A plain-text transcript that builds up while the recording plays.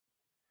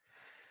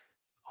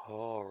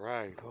All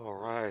right, all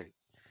right.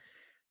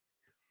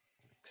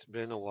 It's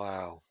been a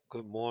while.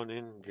 Good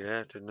morning, good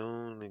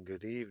afternoon, and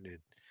good evening.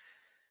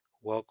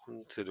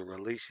 Welcome to the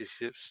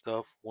Relationship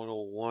Stuff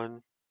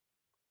 101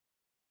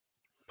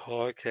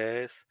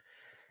 podcast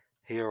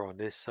here on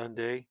this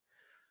Sunday,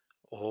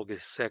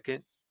 August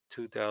 2nd,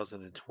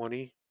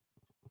 2020.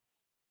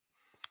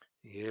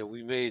 Yeah,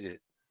 we made it.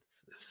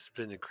 It's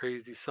been a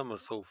crazy summer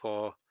so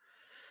far.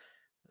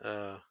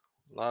 A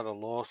lot of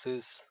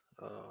losses.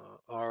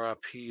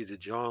 RIP to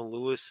John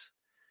Lewis.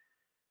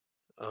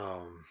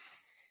 Um,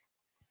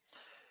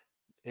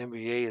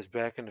 NBA is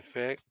back in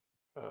effect.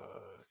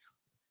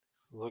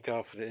 Look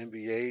out for the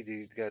NBA.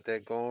 They got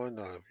that going.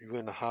 If you're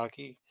into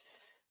hockey,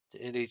 the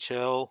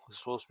NHL is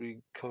supposed to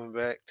be coming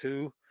back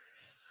too.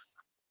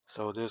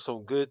 So there's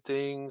some good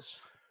things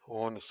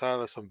on the side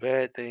of some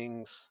bad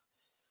things.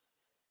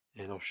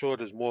 And I'm sure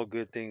there's more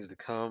good things to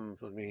come.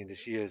 I mean,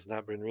 this year has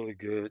not been really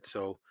good.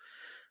 So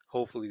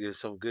hopefully there's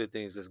some good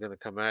things that's going to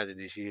come out of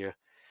this year.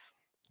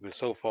 But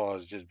so far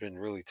it's just been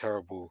really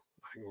terrible.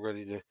 I'm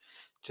ready to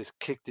just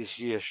kick this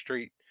year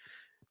straight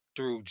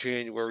through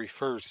January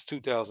 1st,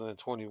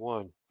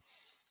 2021.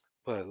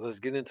 But let's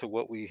get into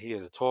what we're here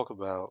to talk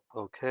about.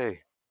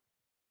 Okay.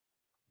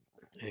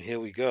 And here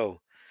we go.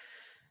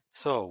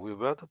 So, we're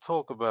about to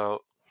talk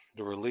about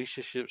the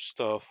relationship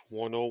stuff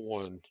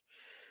 101,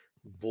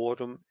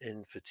 boredom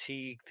and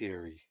fatigue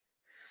theory.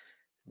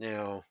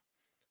 Now,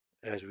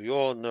 as we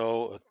all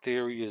know, a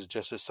theory is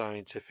just a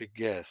scientific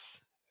guess.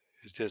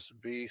 It's just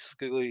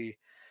basically,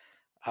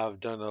 I've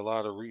done a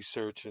lot of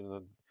research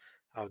and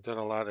I've done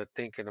a lot of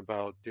thinking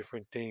about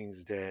different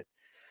things that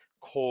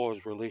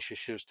cause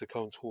relationships to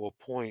come to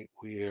a point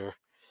where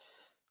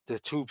the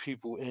two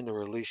people in the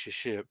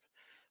relationship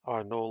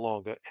are no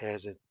longer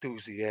as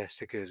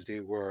enthusiastic as they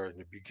were in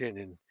the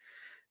beginning,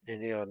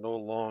 and they are no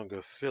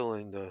longer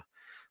feeling the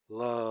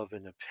love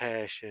and the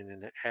passion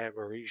and the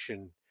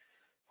admiration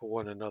for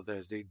one another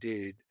as they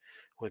did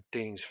when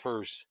things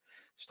first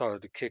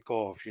started to kick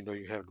off. You know,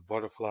 you have the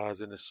butterflies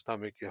in the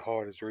stomach, your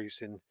heart is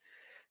racing,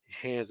 your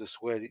hands are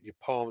sweaty, your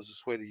palms are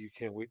sweaty, you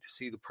can't wait to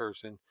see the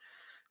person,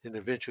 and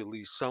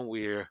eventually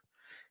somewhere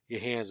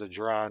your hands are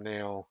dry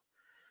now.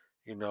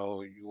 You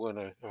know, you want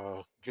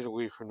to get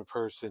away from the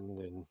person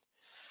and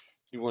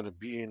you want to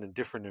be in a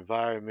different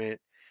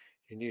environment.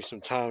 You need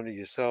some time to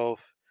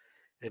yourself,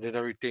 and then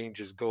everything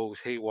just goes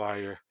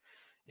haywire.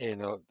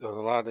 And in a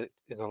lot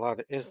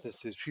of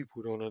instances,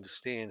 people don't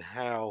understand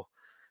how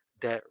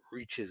that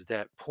reaches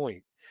that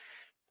point.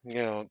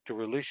 Now, the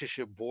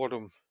relationship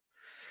boredom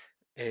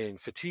and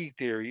fatigue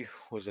theory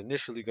was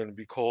initially going to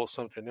be called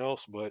something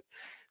else, but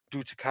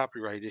due to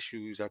copyright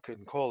issues, I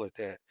couldn't call it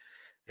that.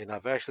 And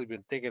I've actually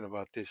been thinking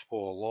about this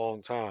for a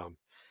long time.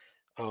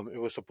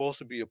 It was supposed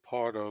to be a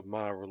part of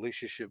my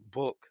relationship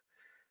book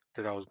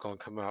that I was going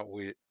to come out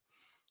with,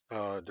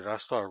 that I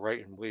started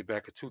writing way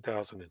back in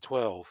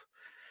 2012.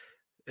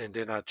 And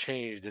then I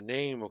changed the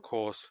name, of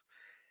course,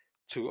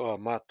 to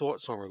My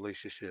Thoughts on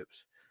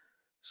Relationships.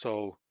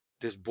 So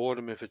this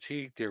boredom and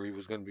fatigue theory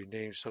was going to be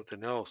named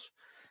something else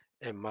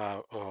in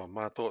My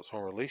Thoughts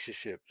on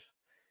Relationships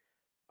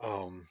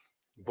um,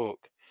 book.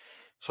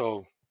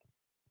 So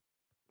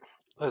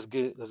let's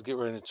get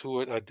right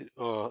into it.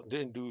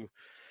 Didn't do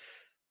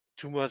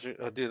too much.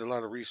 I did a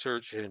lot of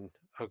research, and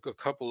a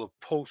couple of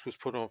posts was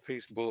put on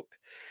Facebook.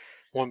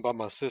 One by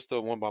my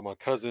sister, one by my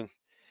cousin.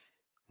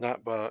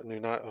 Not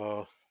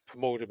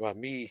promoted by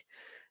me.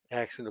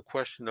 Asking the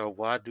question of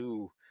why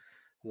do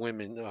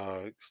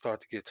women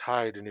start to get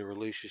tired in their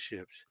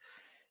relationships.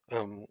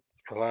 Um,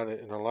 a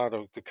lot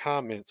of the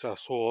comments I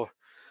saw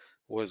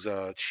was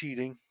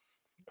cheating,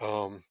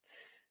 um,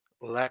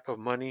 lack of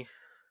money,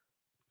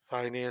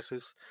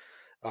 finances,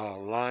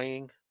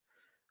 lying,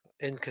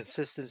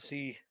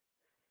 inconsistency,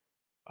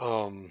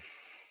 um,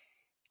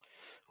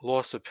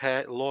 loss of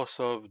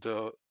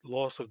the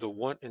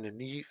want and the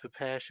need for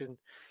passion,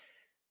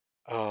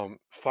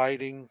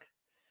 fighting,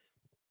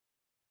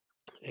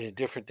 and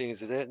different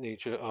things of that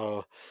nature.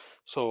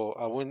 So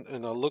I went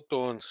and I looked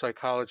on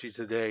Psychology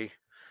Today,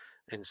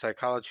 and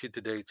Psychology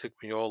Today took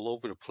me all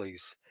over the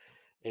place,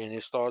 and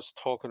it starts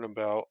talking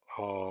about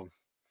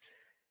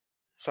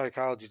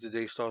Psychology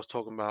Today starts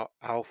talking about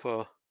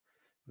alpha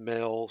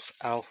males,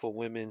 alpha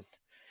women,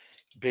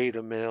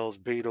 beta males,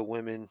 beta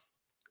women,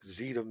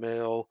 zeta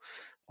male,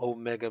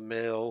 omega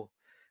male,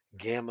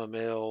 gamma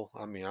male.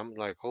 I mean, I'm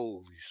like,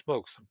 holy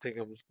smokes! I'm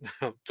thinking,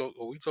 are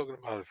we talking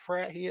about a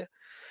frat here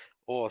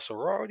or a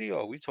sorority,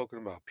 or are we talking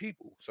about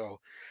people? So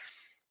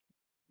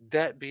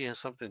that being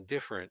something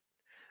different.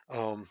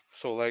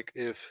 So like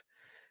if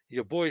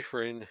your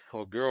boyfriend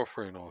or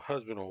girlfriend or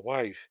husband or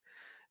wife,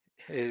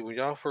 when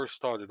y'all first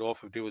started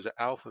off, if there was an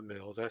alpha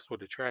male, that's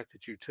what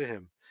attracted you to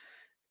him.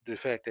 The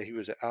fact that he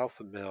was an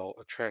alpha male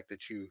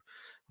attracted you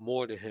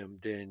more to him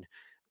than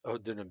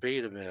a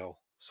beta male.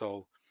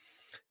 So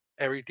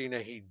everything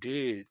that he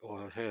did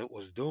or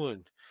was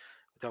doing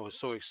that was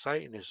so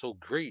exciting and so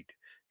great,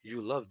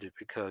 you loved it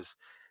because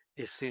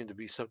it seemed to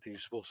be something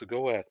you're supposed to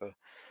go after.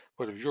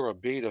 But if you're a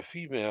beta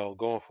female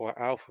going for an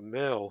alpha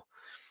male,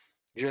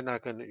 you're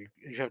not gonna.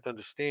 You have to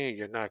understand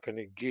you're not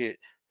gonna get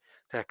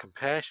that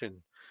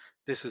compassion.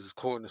 This is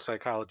according to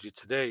psychology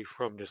today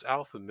from this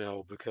alpha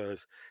male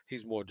because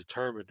he's more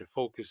determined to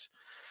focus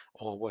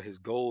on what his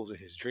goals and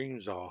his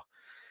dreams are.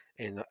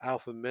 And the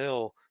alpha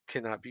male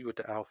cannot be with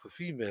the alpha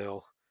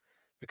female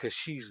because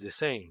she's the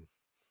same.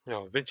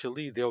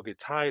 Eventually they'll get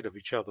tired of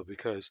each other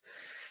because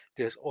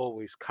there's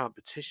always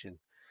competition.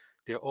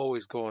 They're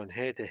always going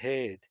head to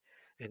head,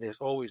 and there's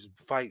always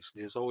fights.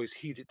 There's always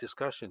heated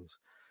discussions.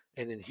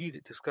 And in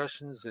heated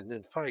discussions and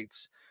in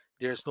fights,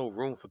 there's no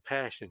room for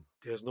passion.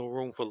 There's no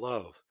room for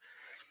love.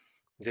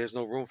 There's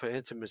no room for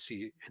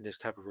intimacy in this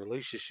type of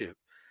relationship.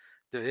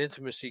 The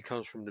intimacy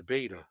comes from the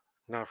beta,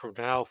 not from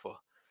the alpha.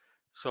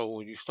 So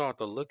when you start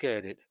to look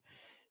at it,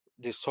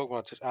 this talk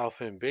about this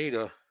alpha and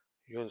beta,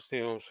 you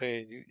understand what I'm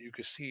saying? You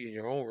can see in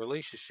your own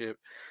relationship,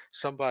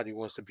 somebody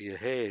wants to be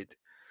ahead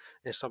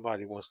and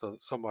somebody wants to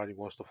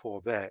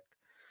fall back.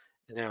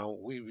 Now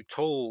we were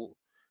told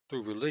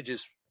through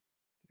religious,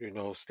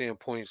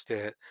 standpoints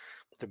that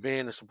the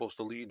man is supposed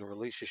to lead in a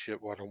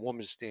relationship while the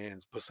woman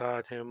stands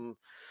beside him,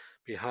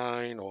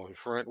 behind or in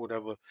front,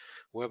 wherever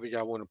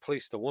y'all want to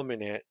place the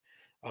woman at.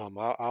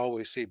 I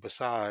always say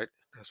beside.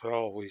 That's what I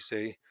always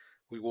say.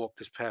 We walk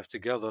this path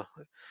together,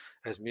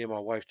 as me and my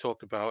wife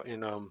talked about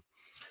in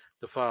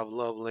the five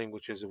love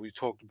languages, and we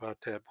talked about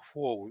that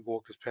before. We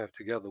walk this path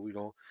together. We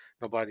don't.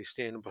 Nobody's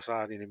standing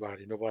beside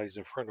anybody. Nobody's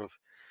in front of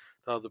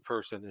the other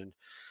person, and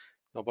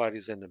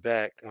nobody's in the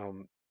back.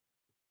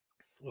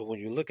 But when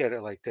you look at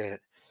it like that,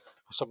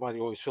 somebody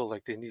always feels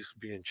like they needs to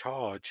be in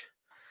charge.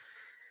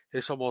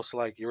 It's almost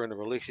like you're in a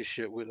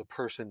relationship with a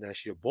person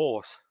that's your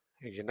boss,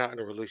 and you're not in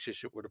a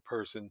relationship with a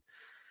person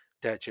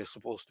that you're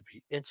supposed to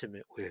be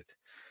intimate with.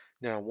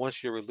 Now,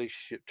 once your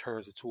relationship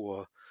turns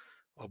into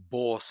a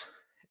boss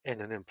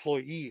and an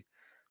employee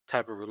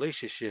type of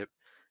relationship,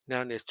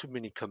 now there's too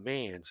many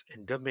commands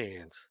and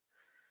demands,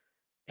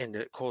 and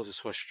it causes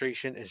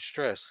frustration and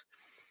stress.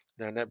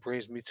 Now, that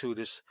brings me to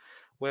this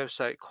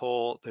website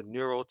called the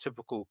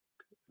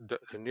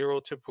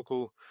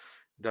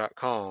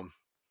neurotypical.com,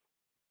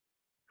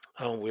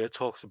 where it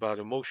talks about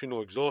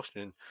emotional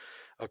exhaustion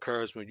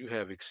occurs when you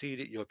have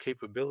exceeded your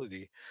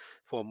capability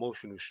for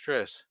emotional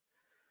stress.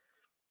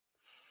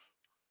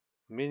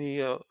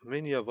 Many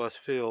of us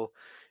feel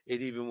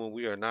it even when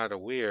we are not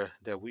aware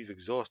that we've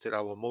exhausted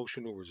our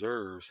emotional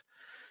reserves.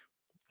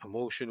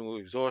 Emotional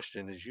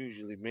exhaustion is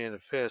usually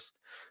manifest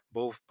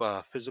both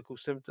by physical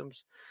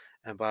symptoms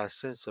and by a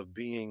sense of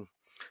being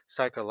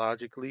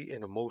psychologically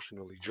and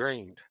emotionally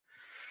drained.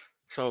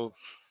 So,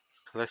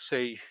 let's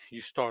say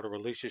you start a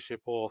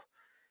relationship off,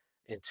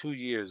 and 2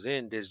 years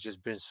in, there's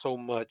just been so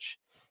much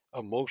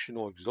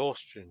emotional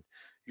exhaustion,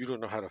 you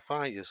don't know how to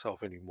find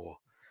yourself anymore.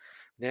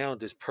 Now,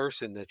 this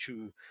person that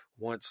you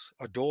once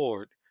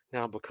adored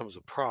now becomes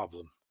a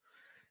problem.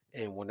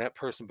 And when that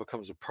person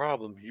becomes a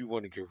problem, you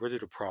want to get rid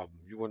of the problem.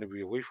 You want to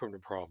be away from the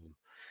problem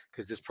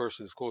because this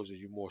person is causing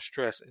you more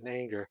stress and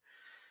anger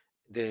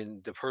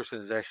than the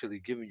person is actually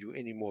giving you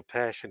any more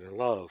passion and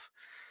love.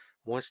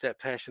 Once that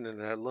passion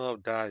and that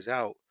love dies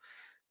out,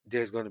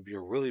 there's going to be a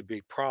really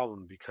big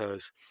problem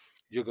because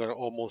you're going to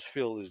almost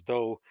feel as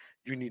though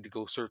you need to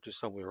go searching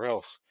somewhere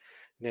else.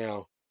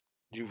 Now,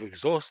 you've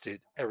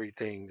exhausted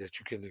everything that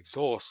you can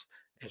exhaust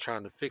and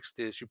trying to fix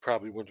this. You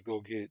probably went to go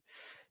get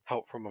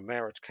help from a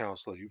marriage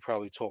counselor. You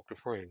probably talked to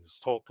friends,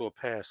 talked to a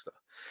pastor.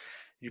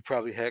 You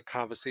probably had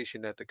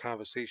conversation after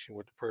conversation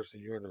with the person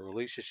you're in a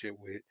relationship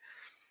with,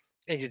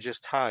 and you're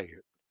just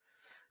tired.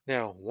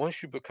 Now,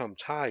 once you become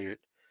tired,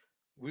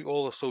 we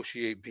all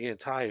associate being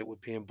tired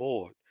with being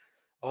bored.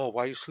 Oh,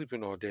 why are you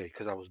sleeping all day?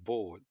 Because I was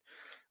bored.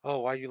 Oh,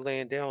 why are you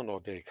laying down all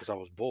day? Because I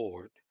was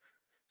bored.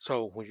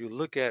 So when you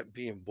look at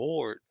being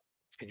bored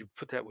and you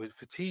put that with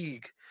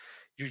fatigue,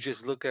 you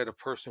just look at a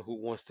person who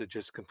wants to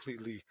just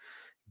completely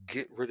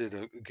get rid of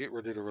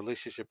the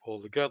relationship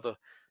altogether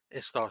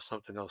and start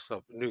something else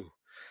up new.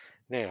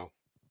 Now,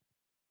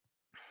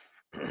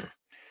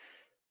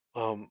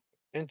 um,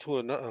 into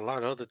a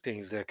lot of other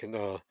things that can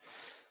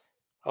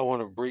I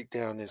want to break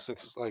down this.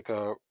 It's like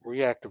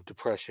reactive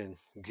depression,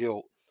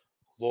 guilt,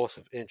 loss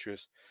of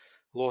interest,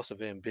 loss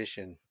of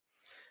ambition,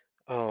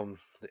 the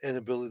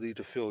inability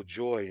to feel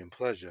joy and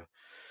pleasure.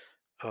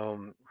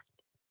 Um,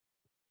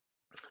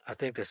 I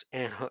think that's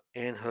anhedonia.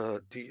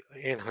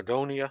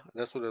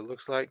 That's what it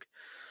looks like.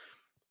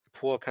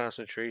 Poor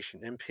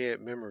concentration,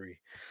 impaired memory,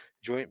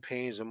 joint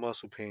pains and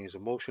muscle pains,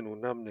 emotional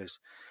numbness,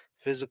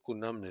 physical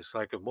numbness.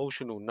 Like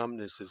emotional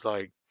numbness is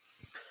like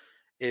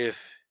if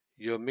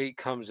your mate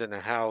comes in the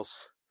house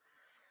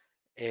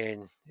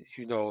and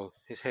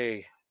it's,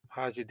 hey,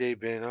 how's your day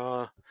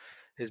been?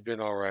 It's been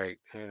all right,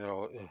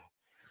 And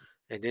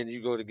then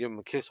you go to give him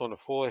a kiss on the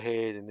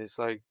forehead, and it's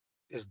like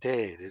it's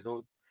dead.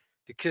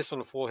 The kiss on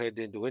the forehead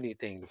didn't do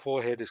anything. The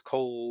forehead is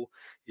cold.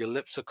 Your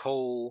lips are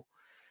cold.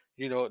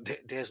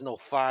 There's no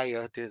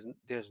fire.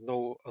 There's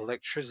no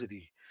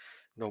electricity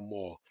no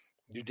more.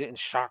 You didn't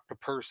shock the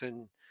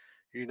person,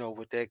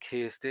 with that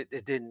kiss.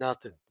 It did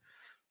nothing.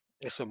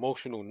 It's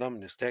emotional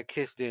numbness. That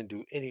kiss didn't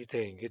do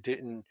anything. It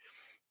didn't.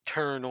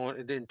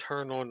 it didn't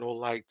turn on no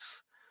lights.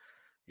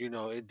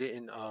 It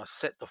didn't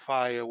set the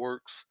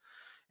fireworks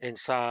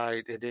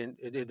inside. It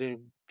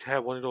didn't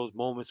have one of those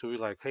moments where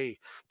you're like, hey,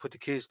 put the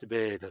kids to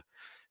bed.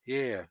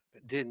 Yeah,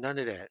 it did none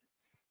of that.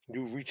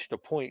 You reached a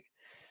point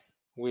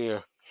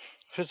where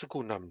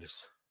physical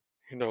numbness,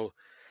 you know,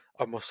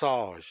 a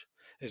massage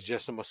is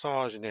just a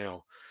massage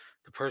now.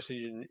 The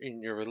person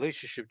in your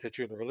relationship that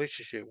you're in a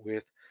relationship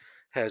with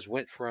has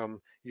went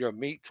from your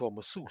mate to a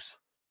masseuse.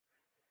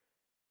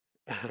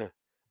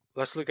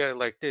 Let's look at it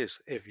like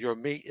this. If your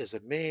mate is a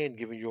man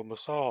giving you a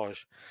massage,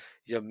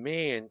 your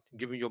man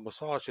giving you a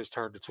massage has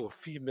turned into a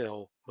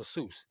female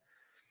masseuse.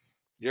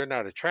 You're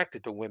not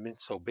attracted to women,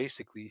 so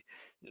basically,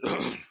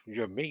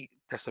 your mate,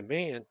 that's a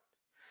man,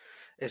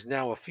 is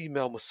now a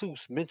female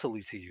masseuse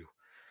mentally to you.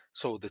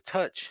 So the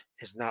touch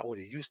is not what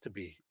it used to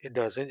be. It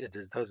doesn't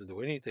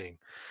do anything.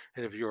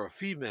 And if you're a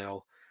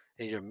female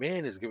and your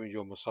man is giving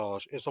you a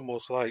massage, it's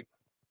almost like,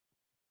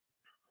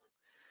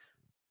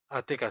 I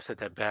think I said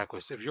that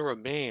backwards. If you're a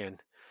man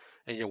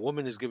and your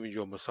woman is giving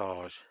you a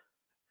massage,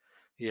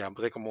 yeah,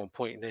 I think I'm on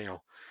point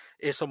now.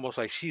 It's almost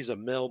like she's a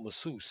male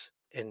masseuse,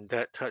 and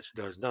that touch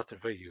does nothing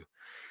for you.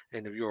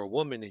 And if you're a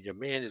woman and your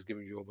man is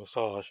giving you a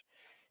massage,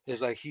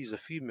 it's like he's a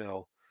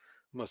female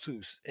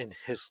masseuse, and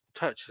his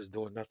touch is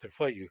doing nothing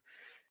for you.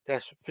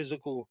 That's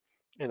physical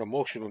and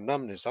emotional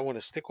numbness. I want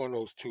to stick on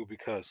those two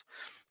because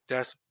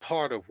that's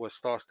part of what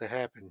starts to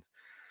happen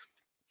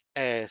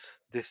as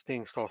this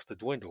thing starts to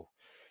dwindle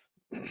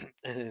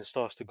and it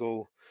starts to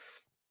go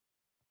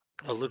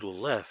a little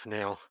left.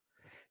 Now,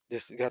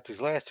 this got these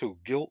last two,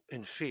 guilt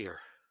and fear.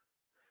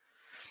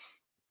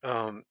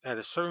 At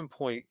a certain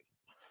point,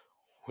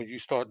 when you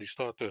start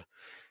to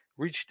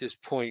reach this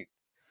point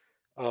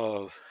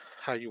of,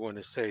 how you want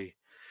to say,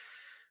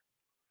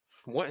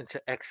 wanting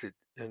to exit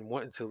and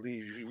wanting to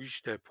leave. You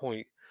reach that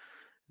point.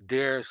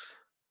 There's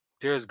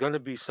there's gonna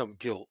be some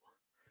guilt,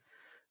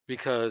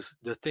 because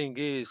the thing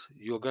is,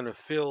 you're gonna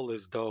feel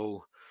as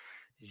though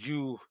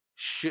you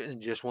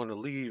shouldn't just want to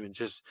leave and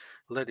just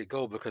let it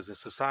go, because in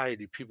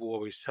society people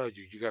always tell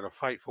you you got to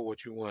fight for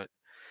what you want,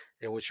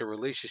 and with your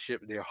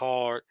relationship they're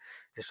hard,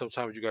 and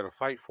sometimes you got to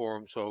fight for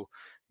them. So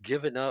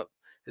giving up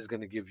is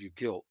going to give you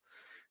guilt.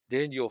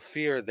 Then you'll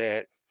fear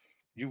that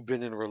you've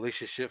been in a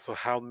relationship for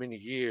how many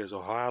years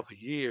or however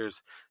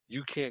years,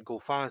 you can't go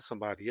find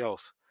somebody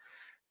else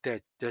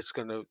that's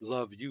going to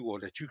love you, or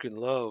that you can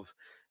love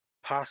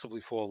possibly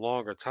for a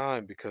longer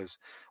time, because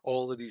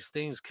all of these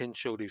things can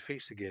show their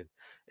face again,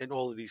 and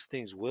all of these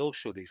things will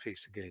show their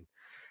face again.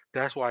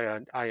 That's why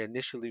I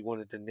initially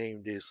wanted to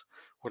name this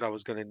what I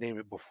was going to name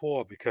it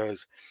before,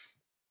 because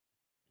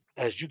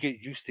as you get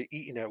used to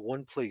eating at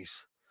one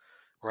place,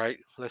 right?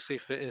 Let's say,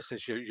 for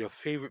instance, your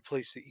favorite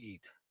place to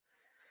eat,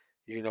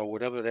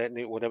 whatever the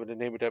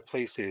name of that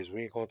place is.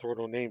 We ain't gonna throw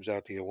no names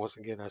out there. Once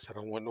again, I said I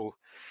don't want no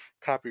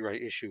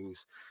copyright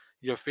issues.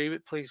 Your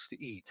favorite place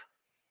to eat,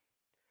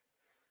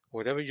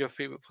 whatever your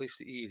favorite place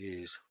to eat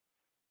is,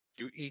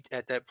 you eat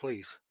at that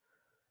place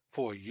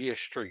for a year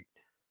straight.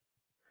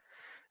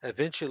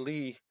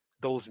 Eventually,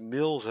 those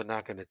meals are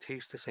not going to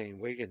taste the same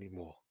way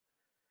anymore.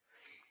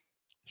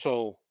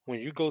 So when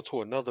you go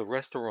to another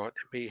restaurant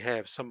that may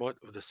have somewhat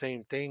of the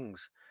same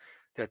things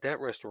that that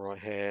restaurant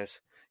has,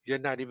 you're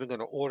not even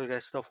going to order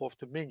that stuff off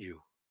the menu,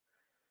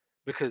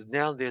 because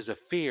now there's a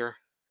fear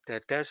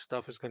that that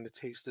stuff is going to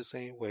taste the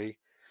same way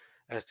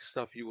as the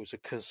stuff you was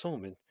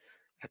consuming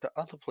at the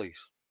other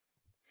place.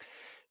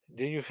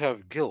 Then you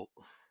have guilt.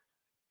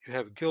 You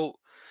have guilt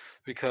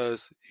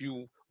because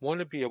you want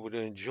to be able to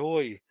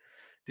enjoy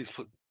these,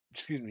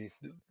 excuse me,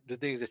 the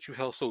things that you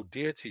held so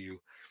dear to you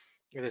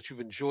and that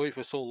you've enjoyed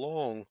for so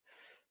long.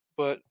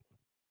 But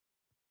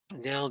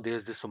now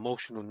there's this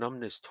emotional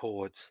numbness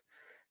towards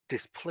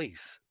this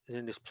place.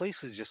 And this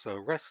place is just a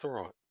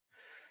restaurant.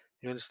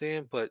 You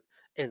understand? But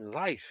in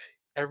life,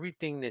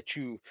 everything that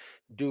you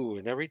do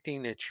and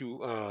everything that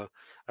you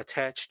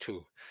attach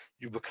to,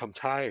 you become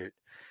tired.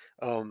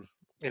 Um,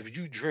 if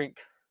you drink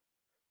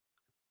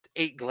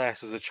 8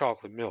 glasses of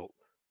chocolate milk,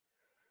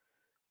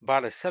 by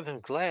the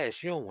seventh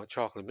glass, you don't want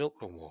chocolate milk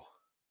no more.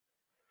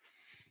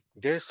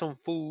 There's some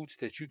foods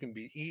that you can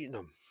be eating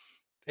them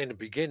in the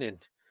beginning,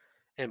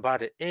 and by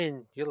the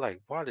end, you're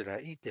like, why did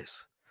I eat this?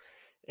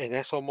 And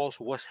that's almost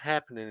what's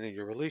happening in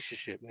your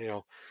relationship.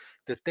 Now,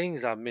 the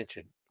things I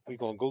mentioned, we're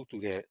gonna go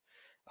through that.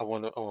 I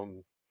wanna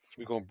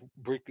we're gonna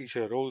break each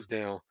of those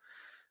down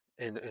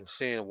and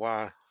saying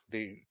why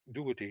they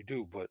do what they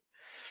do, but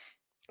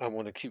I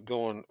wanna keep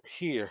going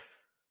here.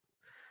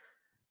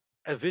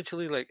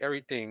 Eventually, like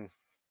everything,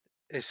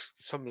 is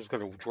something's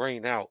gonna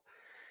drain out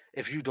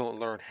if you don't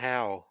learn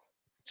how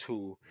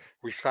to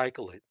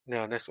recycle it.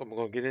 Now, that's I'm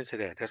gonna get into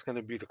that. That's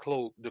gonna be the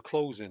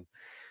closing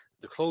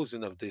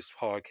of this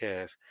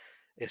podcast,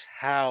 is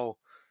how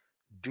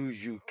do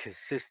you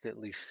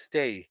consistently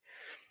stay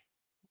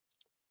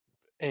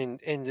in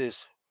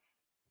this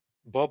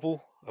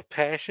bubble of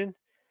passion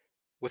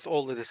with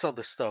all of this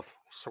other stuff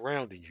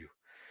surrounding you.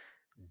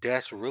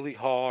 That's really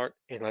hard.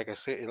 And like I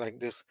said, like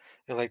this,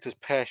 and like this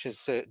passion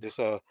said, this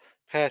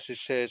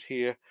passage says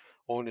here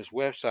on this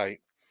website,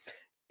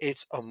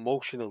 It's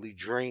emotionally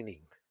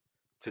draining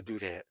to do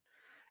that.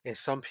 And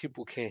some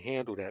people can't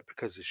handle that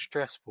because it's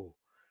stressful.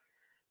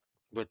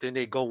 But then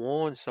they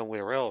go on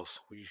somewhere else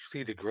where you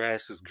see the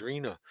grass is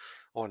greener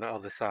on the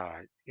other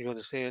side. You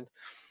understand?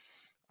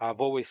 I've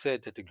always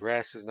said that the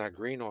grass is not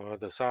green on the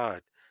other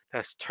side.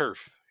 That's turf.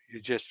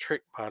 You're just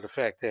tricked by the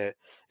fact that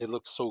it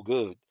looks so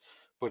good,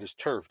 but it's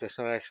turf. That's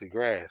not actually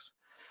grass.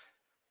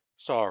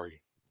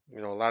 Sorry.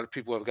 A lot of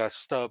people have got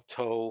stub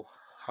toe,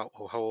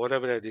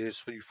 whatever that is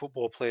for you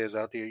football players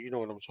out there. You know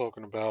what I'm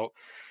talking about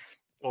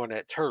on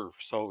that turf.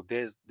 So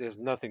there's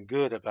nothing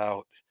good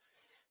about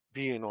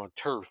being on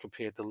turf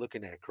compared to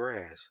looking at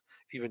grass,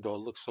 even though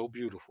it looks so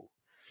beautiful.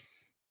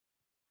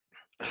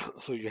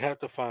 So you have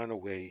to find a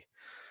way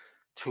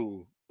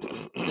to,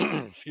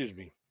 excuse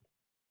me,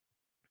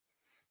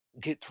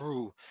 get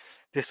through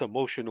this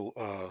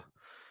emotional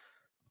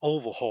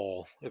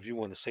overhaul, if you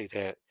want to say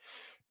that.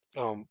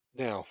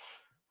 Now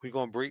we're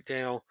gonna break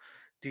down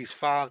these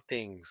 5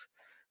 things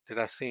that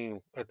I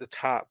seen at the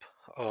top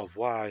of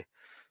why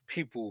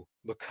people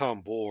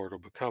become bored or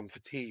become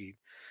fatigued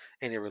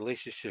in their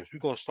relationships. We're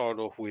gonna start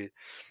off with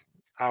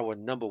our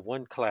number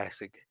one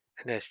classic,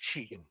 and that's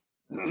cheating.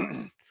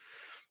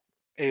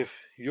 If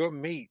your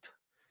mate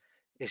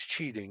is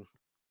cheating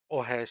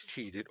or has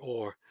cheated,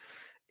 or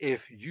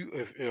if you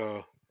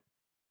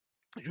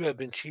have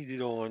been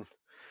cheated on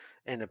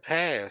in the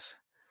past,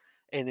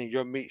 and then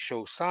your mate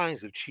shows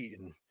signs of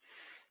cheating,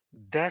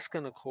 that's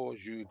going to cause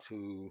you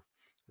to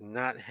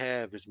not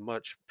have as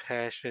much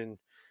passion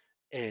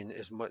and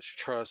as much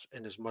trust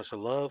and as much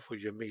love for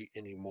your mate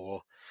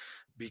anymore,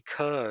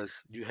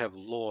 because you have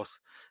lost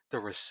the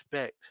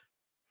respect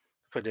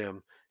for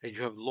them, and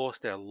you have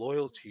lost that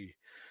loyalty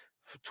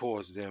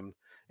towards them,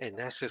 and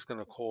that's just going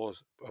to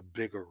cause a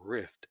bigger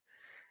rift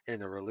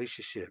in a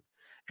relationship.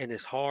 And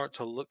it's hard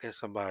to look at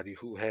somebody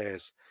who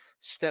has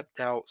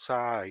stepped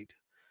outside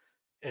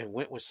and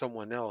went with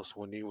someone else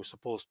when they were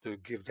supposed to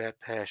give that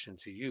passion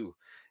to you.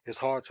 It's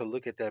hard to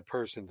look at that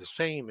person the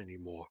same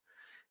anymore.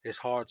 It's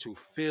hard to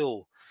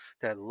feel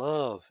that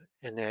love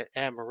and that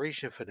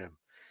admiration for them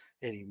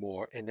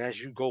anymore. And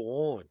as you go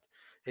on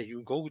and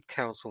you go with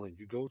counseling,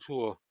 you go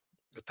to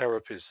a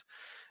therapist,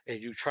 and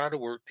you try to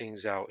work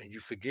things out and you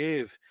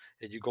forgive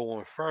and you go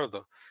on further,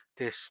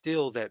 there's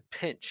still that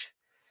pinch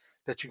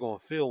that you're going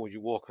to feel when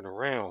you're walking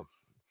around.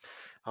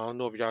 I don't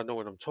know if y'all know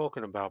what I'm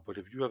talking about, but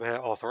if you ever had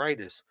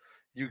arthritis,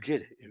 you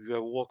get it. If you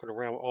ever walking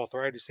around with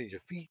arthritis in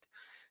your feet,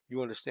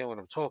 you understand what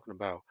I'm talking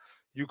about.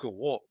 You can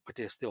walk, but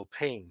there's still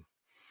pain.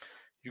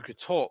 You can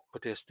talk,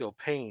 but there's still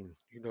pain.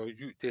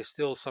 There's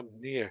still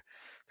something there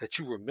that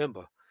you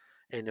remember.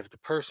 And if the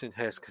person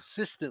has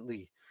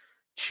consistently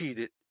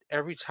cheated,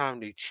 every time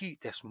they cheat,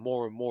 that's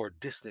more and more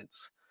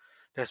distance.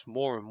 That's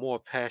more and more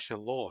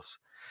passion loss.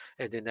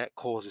 And then that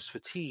causes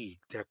fatigue.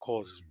 That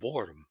causes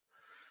boredom.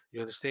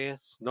 You understand?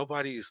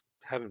 Nobody's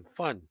having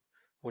fun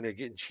when they're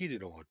getting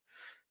cheated on.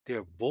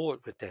 They're bored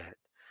with that.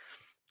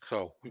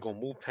 So we're gonna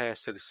move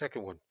past to the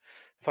second one,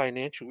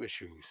 financial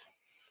issues.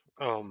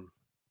 Um,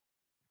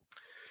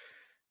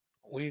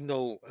 we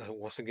know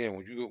once again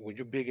when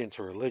you're big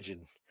into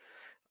religion,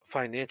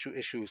 financial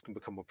issues can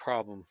become a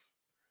problem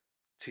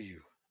to you.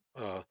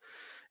 Uh,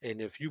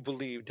 and if you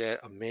believe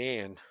that a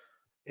man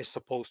is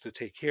supposed to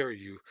take care of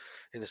you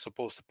and is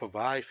supposed to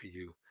provide for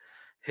you,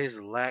 his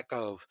lack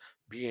of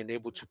being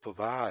able to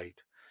provide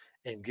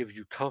and give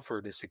you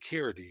comfort and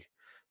security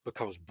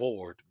becomes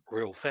bored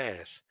real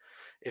fast.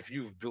 If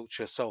you've built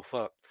yourself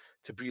up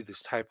to be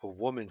this type of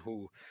woman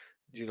who,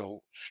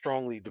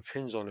 strongly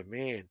depends on a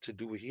man to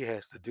do what he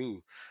has to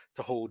do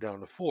to hold down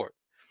the fort.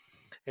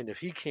 And if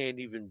he can't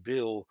even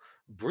build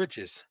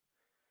bridges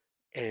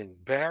and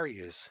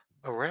barriers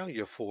around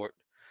your fort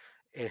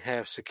and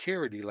have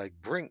security like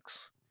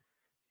Brinks,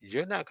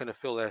 you're not going to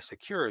feel as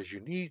secure as you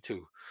need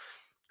to.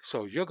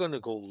 So you're going to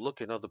go look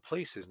in other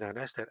places. Now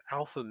that's that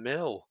alpha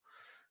male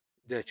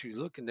that you're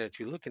looking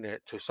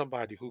at to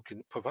somebody who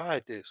can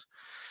provide this.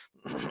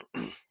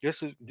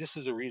 This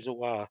is a reason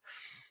why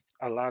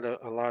a lot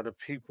of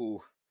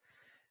people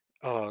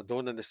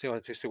don't understand.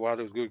 Like they say, why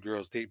those good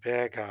girls date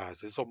bad guys.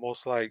 It's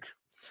almost like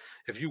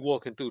if you're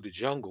walking through the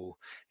jungle,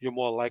 you're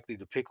more likely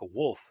to pick a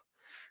wolf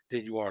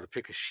than you are to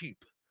pick a sheep.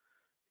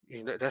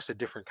 That's a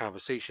different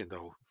conversation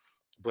though.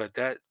 But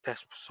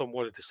that's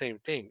somewhat of the same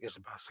thing. It's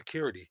about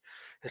security.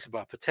 It's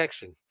about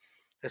protection.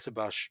 It's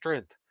about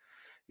strength.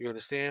 You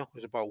understand?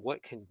 It's about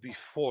what can be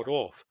fought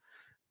off.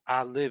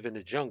 I live in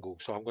the jungle,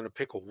 so I'm going to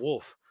pick a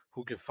wolf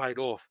who can fight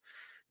off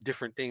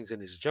different things in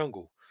this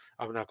jungle.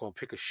 I'm not going to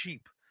pick a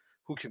sheep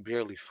who can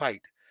barely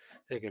fight.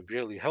 They can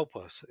barely help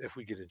us if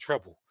we get in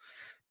trouble.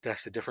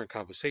 That's a different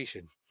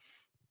conversation.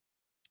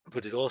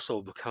 But it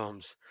also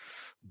becomes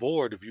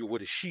bored if you're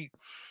with a sheep.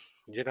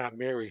 You're not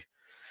married.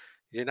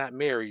 You're not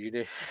married.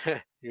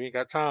 You ain't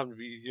got time to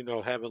be,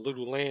 having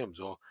little lambs,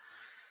 or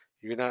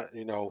you're not,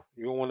 you don't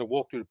want to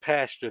walk through the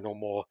pasture no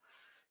more.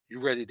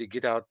 You're ready to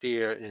get out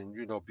there and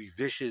be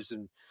vicious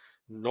and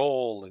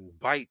gnaw and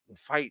bite and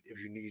fight if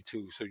you need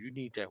to. So you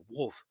need that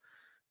wolf.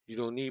 You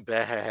don't need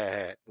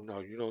bad. No,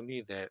 you don't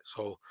need that.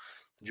 So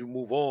you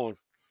move on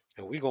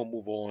And we're gonna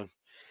move on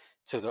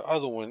to the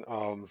other one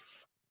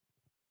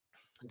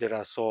that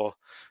I saw,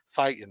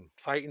 fighting.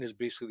 Fighting is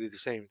basically the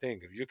same thing.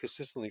 If you're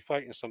consistently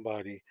fighting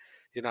somebody,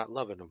 you're not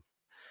loving them.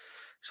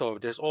 So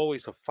if there's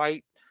always a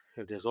fight,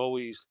 if there's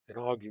always an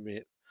argument,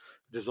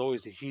 if there's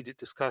always a heated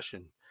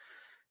discussion,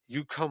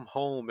 you come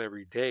home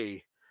every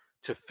day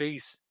to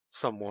face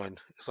someone.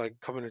 It's like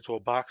coming into a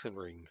boxing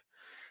ring.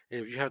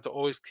 And if you have to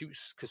always keep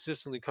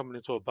consistently coming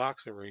into a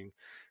boxing ring,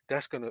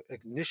 that's going to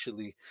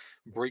initially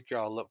break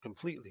y'all up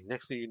completely.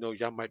 Next thing you know,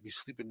 y'all might be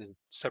sleeping in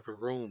separate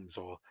rooms,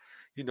 or,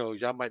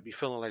 y'all might be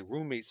feeling like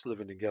roommates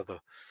living together.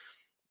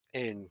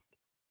 And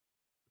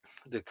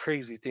the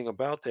crazy thing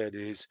about that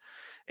is,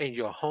 in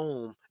your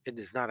home, it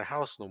is not a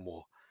house no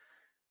more.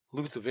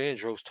 Luther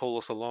Vandross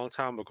told us a long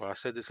time ago, I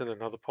said this in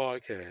another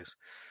podcast,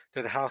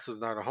 that a house is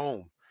not a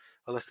home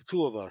unless the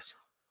two of us.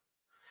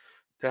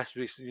 That's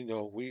basically,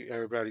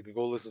 everybody can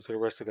go listen to the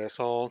rest of that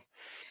song.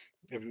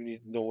 If you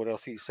need to know what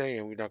else he's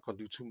saying, we're not going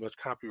to do too much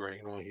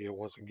copywriting on here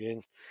once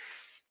again.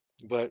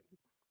 But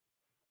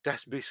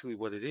that's basically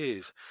what it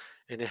is.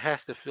 And it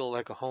has to feel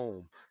like a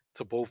home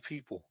to both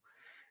people.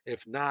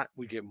 If not,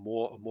 we get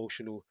more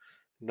emotional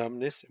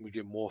numbness and we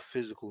get more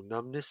physical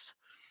numbness.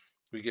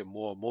 We get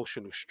more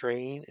emotional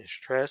strain and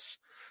stress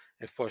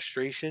and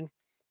frustration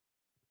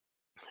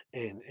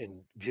and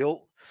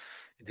guilt.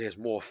 There's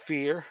more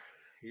fear.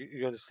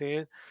 You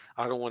understand?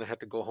 I don't want to have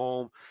to go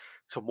home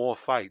to more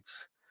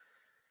fights.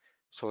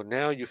 So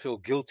now you feel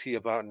guilty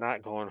about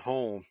not going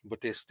home, but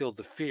there's still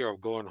the fear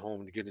of going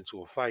home to get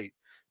into a fight.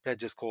 That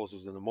just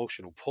causes an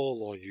emotional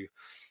pull on you.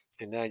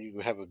 And now you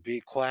have a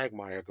big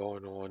quagmire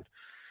going on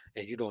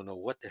and you don't know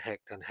what the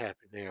heck done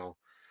happened now.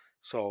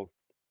 So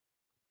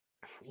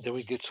then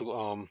we get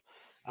to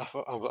I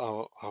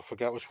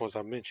forgot which ones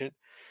I mentioned.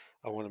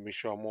 I want to make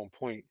sure I'm on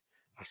point.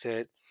 I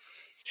said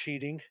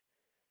cheating,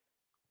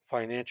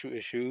 financial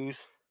issues,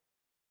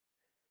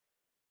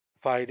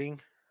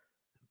 fighting,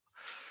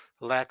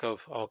 lack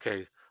of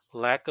okay,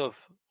 lack of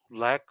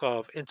lack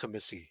of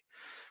intimacy.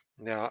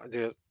 Now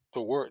the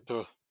word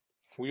the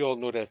we all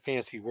know that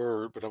fancy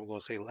word, but I'm going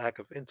to say lack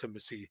of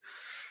intimacy.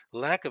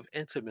 Lack of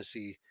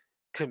intimacy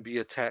can be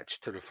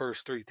attached to the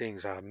first three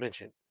things I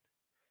mentioned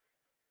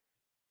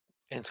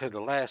and to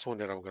the last one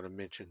that I'm going to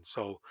mention.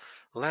 So,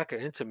 lack of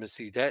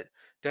intimacy that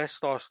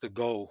starts to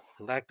go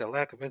the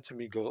lack of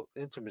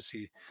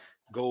intimacy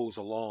goes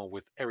along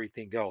with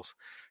everything else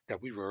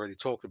that we've already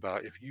talked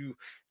about. If you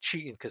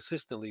cheating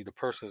consistently, the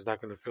person is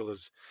not going to feel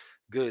as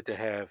good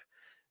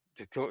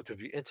to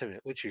be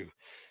intimate with you.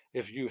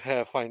 If you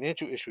have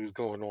financial issues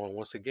going on,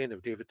 once again,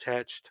 if they've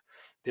attached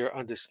their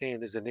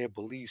understandings and their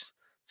beliefs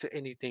to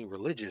anything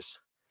religious,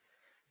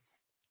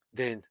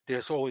 then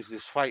there's always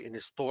this fight and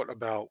this thought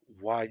about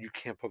why you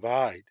can't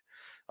provide,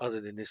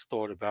 other than this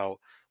thought about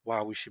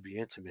why we should be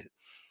intimate.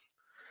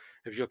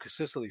 If you're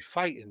consistently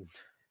fighting,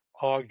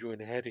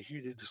 arguing, and having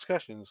heated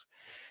discussions,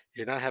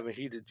 you're not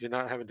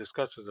having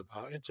discussions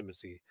about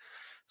intimacy.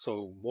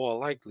 So more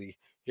likely,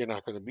 you're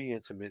not going to be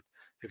intimate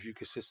if you're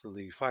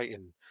consistently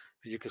fighting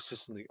and you're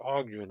consistently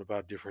arguing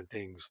about different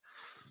things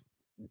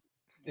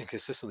and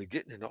consistently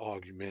getting into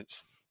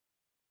arguments.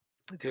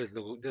 There's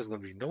going to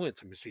be no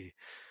intimacy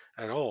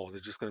at all.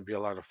 There's just going to be a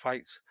lot of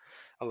fights,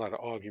 a lot of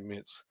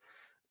arguments,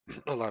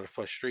 a lot of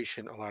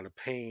frustration, a lot of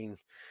pain,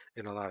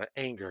 and a lot of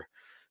anger.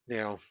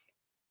 Now,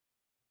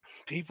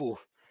 people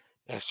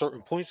at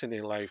certain points in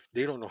their life,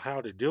 they don't know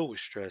how to deal with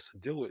stress,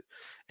 deal with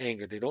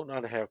anger. They don't know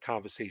how to have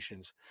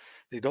conversations.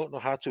 They don't know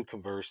how to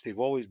converse. They've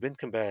always been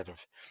combative.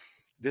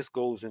 This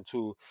goes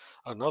into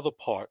another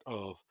part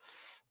of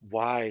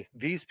why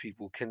these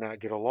people cannot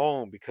get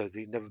along because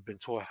they've never been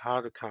taught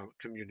how to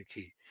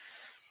communicate.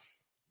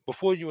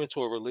 Before you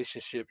enter a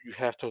relationship, you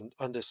have to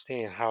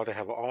understand how to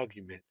have an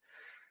argument.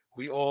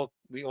 We all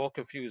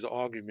confuse an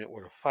argument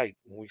with a fight.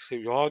 When we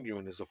say we're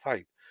arguing, is a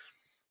fight.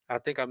 I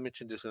think I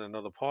mentioned this in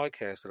another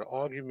podcast that an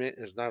argument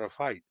is not a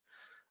fight.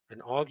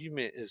 An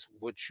argument is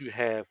what you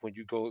have when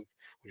you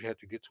have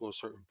to get to a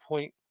certain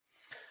point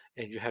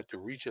and you have to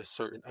reach a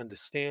certain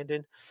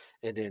understanding,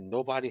 and then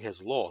nobody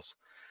has lost.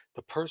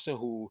 The person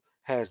who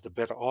has the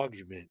better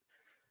argument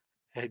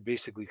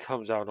basically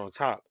comes out on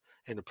top,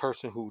 and the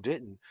person who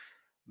didn't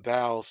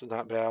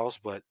not bows,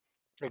 but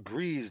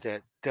agrees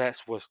that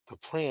that's what the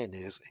plan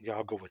is, and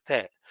y'all go with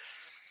that.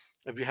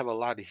 If you have a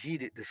lot of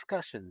heated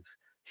discussions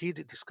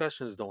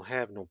don't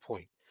have no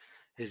point.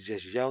 It's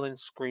just yelling,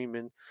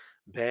 screaming,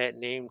 bad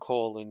name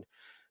calling.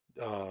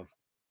 Uh,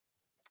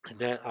 and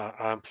that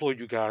I implore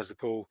you guys to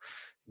go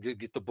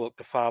get the book,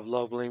 The Five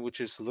Love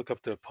Languages. Look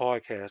up the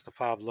podcast, The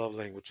Five Love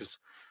Languages.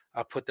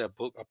 I put the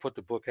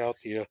book out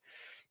there.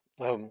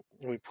 Let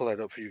me pull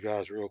that up for you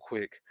guys real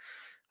quick.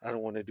 I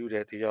don't want to do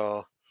that to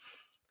y'all.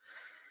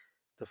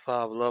 The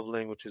Five Love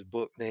Languages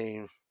book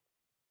name,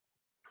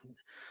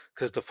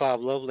 because the five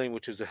love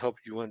languages will help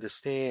you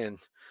understand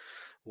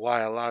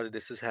why a lot of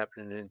this is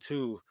happening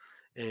too.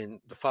 And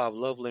the five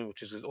love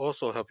languages is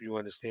also help you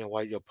understand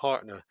why your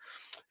partner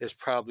is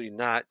probably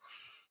not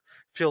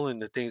feeling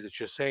the things that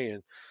you're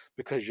saying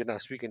because you're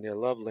not speaking their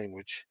love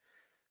language.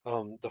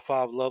 The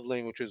five love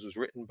languages was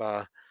written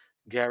by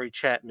Gary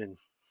Chapman,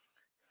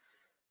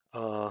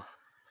 uh,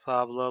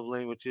 Five Love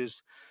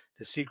Languages,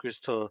 The Secrets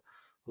to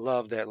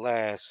Love That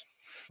Lasts.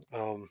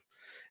 Um,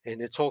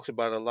 and it talks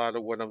about a lot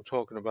of what I'm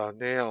talking about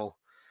now,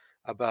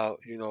 about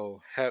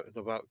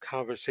about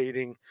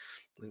conversating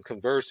and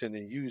conversing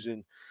and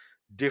using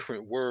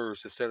different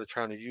words instead of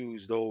trying to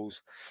use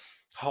those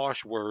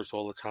harsh words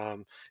all the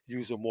time,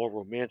 using more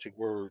romantic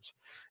words,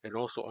 and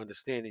also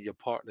understanding your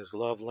partner's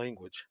love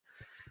language.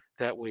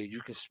 That way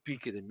you can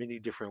speak it in many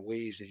different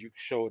ways and you can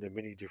show it in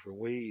many different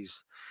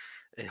ways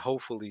and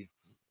hopefully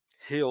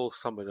heal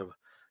some of the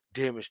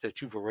damage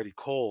that you've already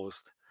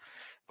caused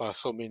by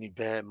so many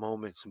bad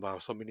moments and by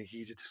so many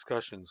heated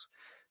discussions.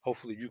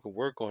 Hopefully you can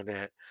work on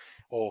that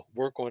or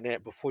work on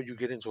that before you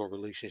get into a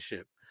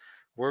relationship.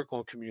 Work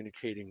on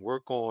communicating,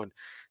 work on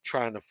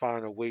trying to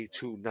find a way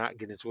to not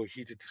get into a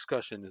heated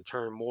discussion and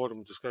turn more of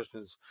them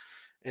discussions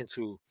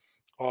into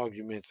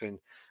arguments and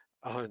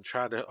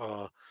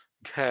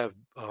have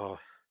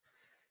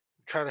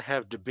try to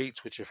have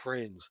debates with your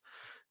friends,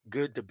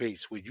 good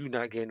debates where you're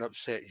not getting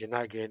upset, you're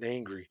not getting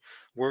angry.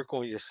 Work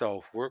on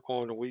yourself, work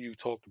on the way you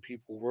talk to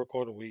people, work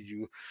on the way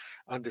you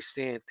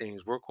understand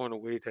things, work on the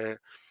way that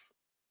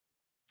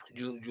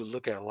you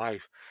look at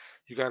life.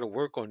 You got to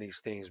work on these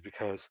things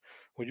because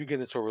when you get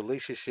into a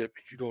relationship,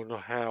 you don't know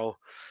how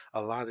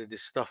a lot of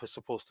this stuff is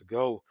supposed to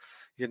go.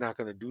 You're not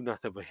going to do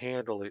nothing but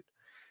handle it,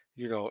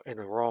 in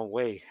the wrong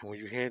way. And when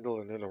you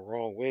handle it in the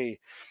wrong way,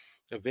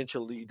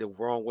 eventually the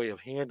wrong way of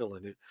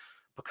handling it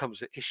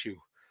becomes an issue.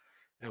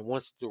 And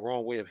once the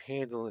wrong way of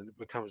handling it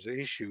becomes an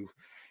issue,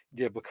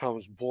 there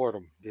becomes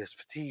boredom. There's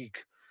fatigue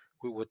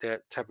with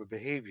that type of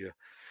behavior.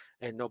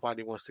 And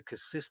nobody wants to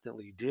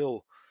consistently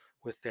deal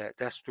with that.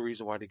 That's the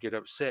reason why they get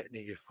upset and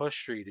they get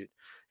frustrated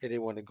and they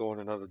want to go in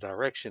another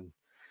direction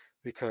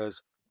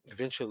because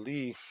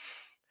eventually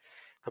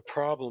the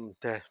problem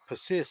that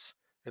persists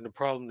and the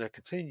problem that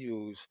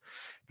continues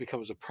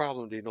becomes a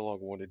problem they no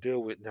longer want to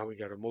deal with. Now we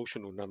got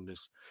emotional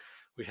numbness,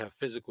 we have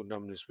physical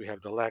numbness, we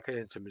have the lack of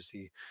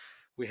intimacy,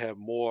 we have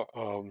more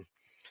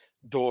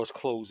doors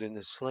closing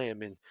and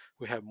slamming,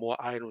 we have more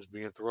items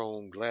being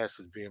thrown,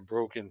 glasses being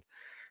broken,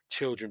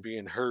 children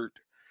being hurt.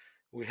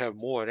 We have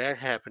more of that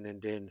happening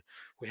than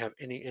we have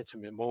any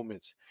intimate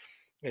moments.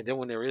 And then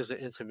when there is an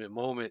intimate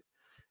moment,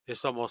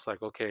 it's almost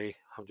like, okay,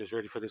 I'm just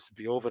ready for this to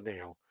be over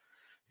now.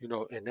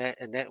 And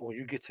that when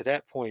you get to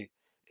that point,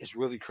 it's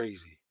really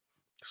crazy.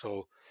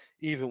 So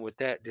even with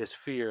that, there's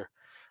fear.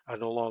 I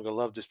no longer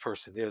love this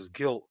person. There's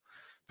guilt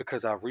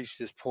because I've reached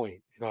this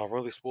point. I'm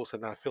really supposed to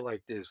not feel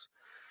like this.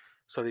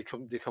 So they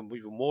become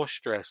even more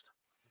stressed.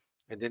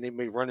 And then they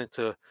may run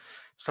into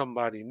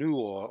somebody new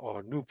or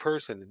a new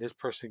person, and this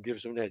person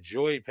gives them that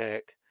joy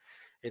back,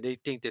 and they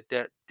think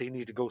that they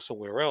need to go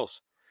somewhere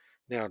else.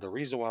 Now, the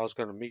reason why I was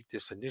going to make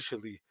this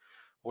initially,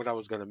 what I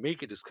was going to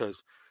make it is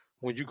because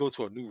when you go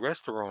to a new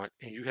restaurant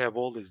and you have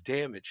all this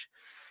damage,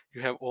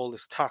 you have all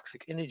this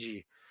toxic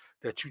energy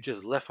that you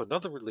just left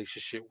another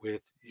relationship with,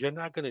 you're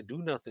not going to do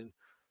nothing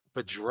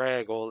but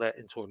drag all that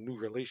into a new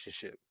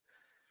relationship.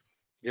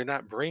 You're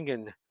not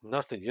bringing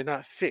nothing. You're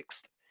not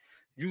fixed.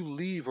 You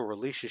leave a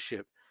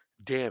relationship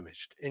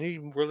damaged. Any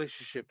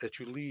relationship that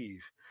you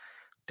leave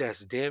that's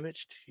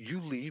damaged, you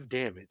leave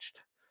damaged.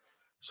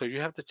 So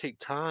you have to take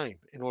time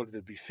in order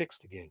to be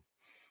fixed again.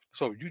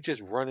 So you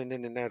just running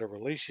in and out of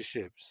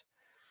relationships.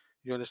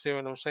 You understand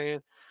what I'm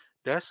saying?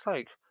 That's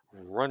like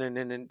running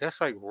in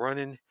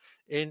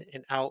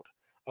and out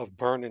of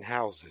burning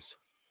houses.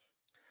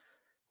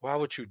 Why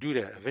would you do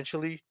that?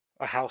 Eventually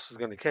a house is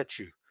gonna catch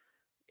you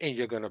and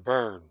you're gonna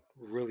burn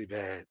really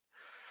bad.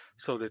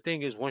 So the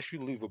thing is once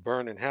you leave a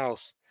burning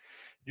house,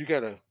 you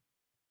gotta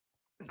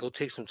go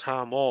take some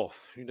time off.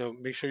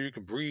 Make sure you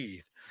can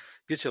breathe.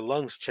 Get your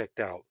lungs checked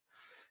out.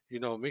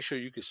 Make sure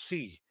you can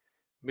see.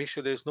 Make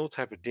sure there's no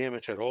type of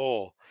damage at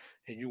all.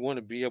 And you want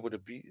to be able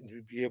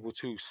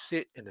to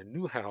sit in a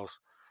new house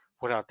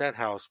without that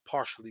house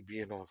partially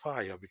being on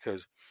fire.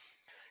 Because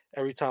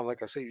every time,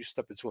 like I say, you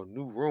step into a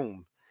new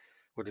room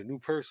with a new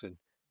person,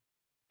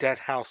 that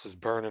house is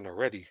burning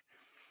already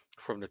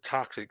from the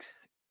toxic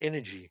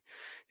energy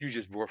you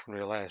just brought from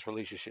their last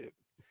relationship.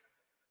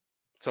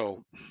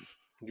 So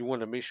you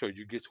want to make sure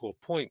you get to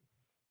a point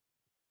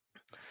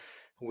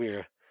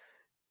where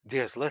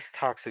there's less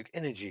toxic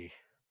energy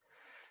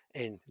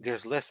and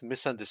there's less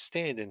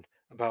misunderstanding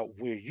about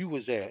where you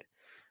was at.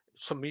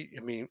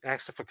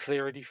 Asking for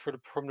clarity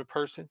from the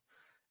person.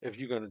 If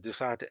you're going to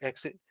decide to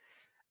exit,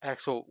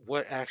 ask for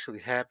what actually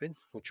happened,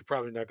 which you're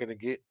probably not going to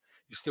get.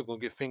 You're still going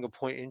to get finger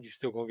pointing. You're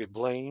still going to get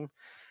blamed.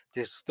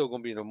 There's still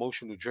going to be an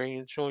emotional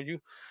drain on you.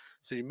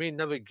 So you may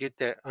never get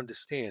that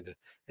understanding.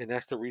 And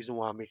that's the reason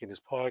why I'm making this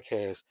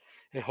podcast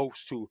in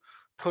hopes to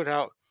put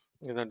out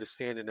an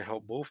understanding to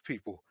help both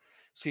people.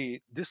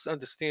 See, this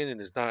understanding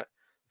is not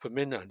for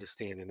men to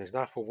understand, and it's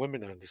not for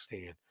women to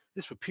understand.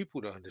 It's for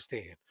people to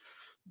understand.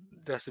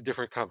 That's a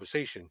different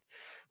conversation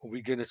when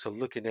we get into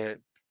looking at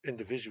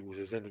individuals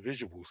as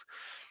individuals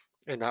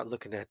and not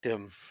looking at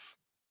them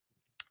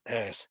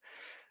as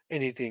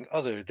anything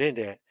other than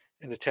that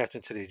and attached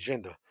into the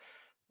agenda.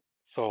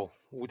 So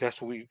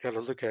that's what we got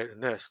to look at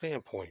in that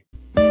standpoint.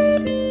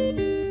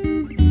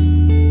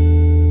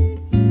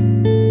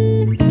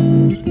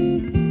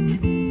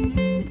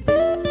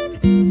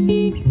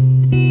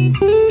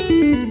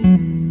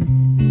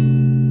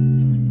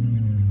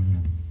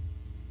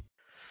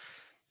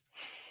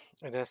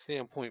 And that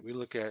standpoint, we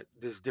look at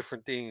there's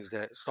different things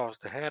that starts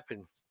to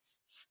happen,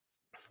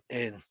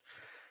 and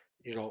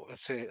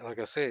say like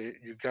I said,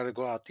 you got to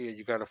go out there,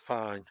 you got to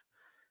find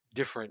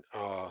different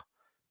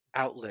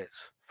outlets,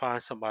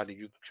 find somebody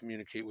you can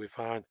communicate with,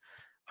 a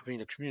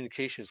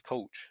communications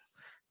coach.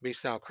 May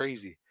sound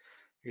crazy,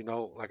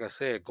 like I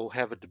said, go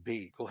have a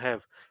debate, go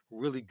have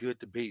really good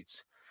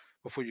debates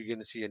before you get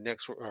into your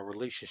next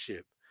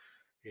relationship.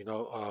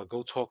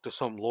 Go talk to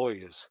some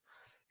lawyers,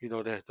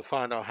 that to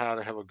find out how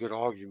to have a good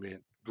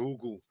argument.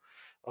 Google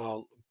uh,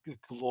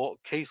 law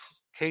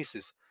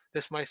cases.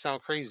 This might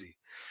sound crazy,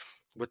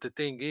 but the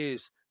thing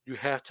is, you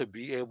have to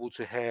be able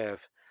to have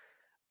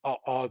an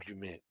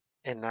argument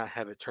and not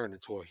have it turn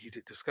into a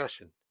heated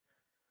discussion.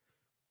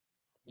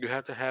 You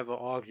have to have an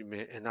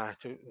argument and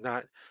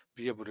not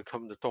be able to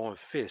come to throwing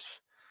fists.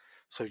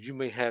 So you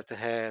may have to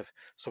have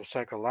some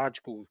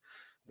psychological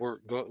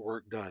work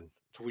done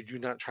to where you're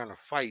not trying to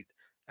fight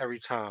every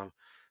time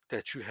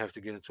that you have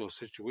to get into a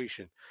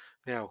situation.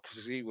 Now,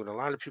 because see, when a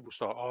lot of people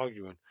start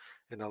arguing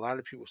and a lot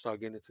of people start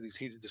getting into these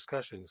heated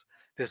discussions,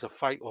 there's a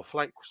fight or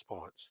flight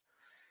response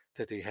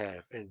that they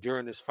have. And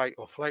during this fight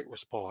or flight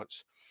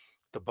response,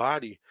 the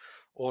body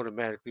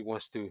automatically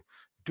wants to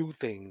do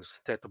things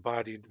that the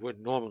body would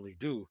normally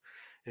do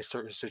in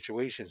certain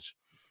situations.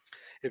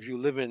 If you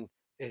live in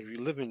if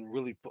you live in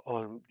really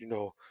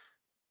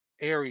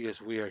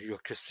areas where you're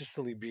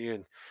consistently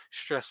being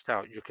stressed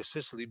out, you're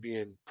consistently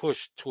being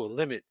pushed to a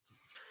limit,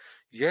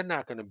 you're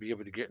not going to be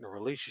able to get in a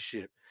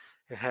relationship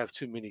and have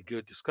too many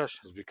good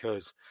discussions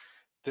because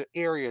the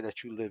area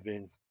that you live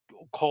in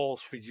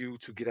calls for you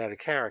to get out of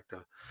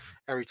character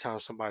every time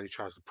somebody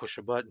tries to push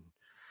a button.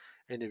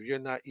 And if you're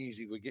not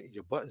easy with getting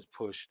your buttons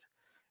pushed,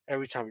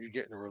 every time you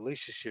get in a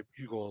relationship,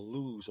 you're going to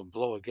lose and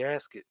blow a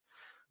gasket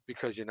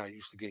because you're not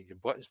used to getting your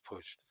buttons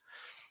pushed.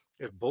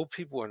 If both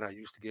people are not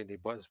used to getting their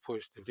buttons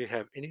pushed, if they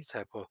have any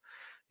type of,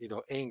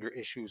 anger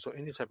issues or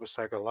any type of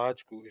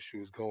psychological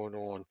issues going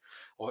on,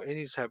 or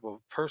any type of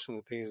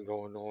personal things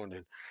going on,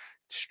 and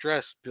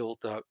stress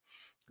built up,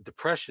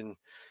 depression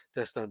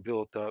that's done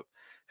built up,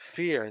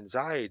 fear,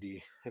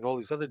 anxiety, and all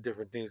these other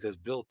different things that's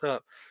built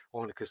up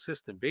on a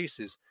consistent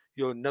basis,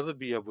 you'll never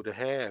be able to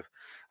have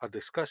a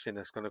discussion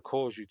that's going to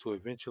cause you to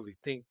eventually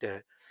think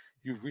that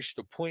you've reached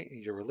a point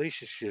in your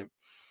relationship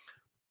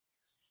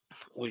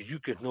where you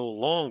can no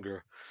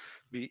longer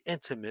be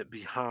intimate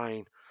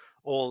behind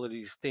all of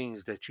these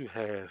things that you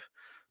have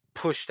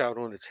pushed out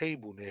on the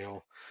table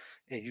now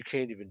and you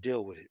can't even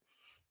deal with it.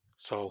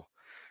 So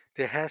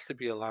there has to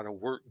be a lot of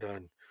work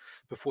done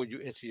before you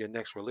enter your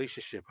next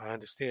relationship. I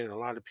understand a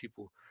lot of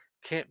people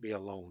can't be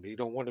alone. They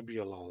don't want to be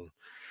alone.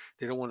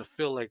 They don't want to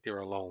feel like they're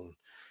alone.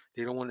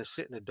 They don't want to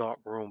sit in a dark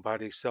room by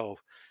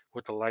themselves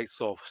with the lights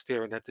off,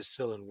 staring at the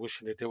ceiling,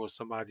 wishing that there was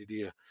somebody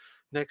there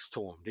next to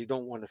them. They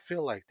don't want to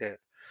feel like that.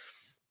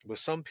 But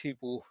some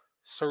people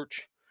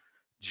search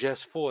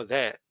just for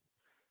that.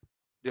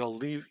 They'll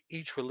leave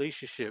each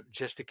relationship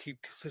just to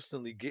keep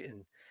consistently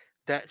getting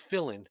that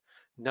feeling,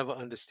 never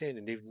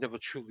understanding they've never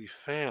truly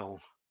found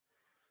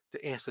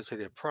the answer to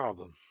their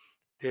problem.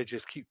 They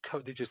just keep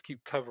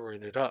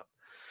covering it up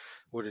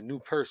with a new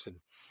person.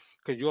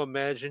 Can you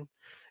imagine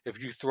if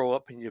you throw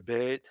up in your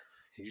bed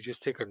and you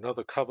just take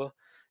another cover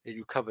and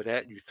you cover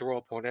that, you throw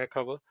up on that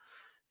cover,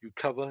 you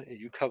cover and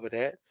you cover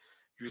that,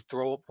 you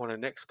throw up on the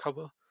next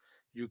cover,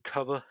 you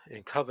cover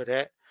and cover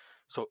that.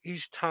 So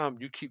each time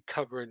you keep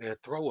covering that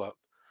throw up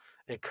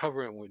and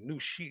covering with new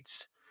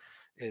sheets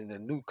and a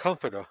new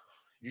comforter,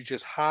 you're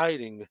just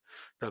hiding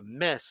the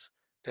mess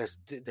that's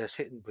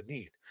hitting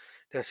beneath,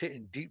 that's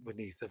hitting deep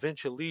beneath.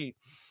 Eventually,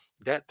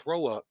 that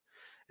throw up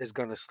is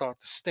going to start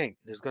to stink.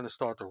 It's going to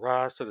start to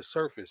rise to the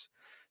surface.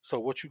 So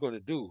what you're going to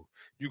do?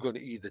 You're going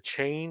to either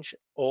you're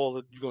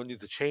going to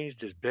either change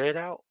this bed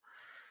out,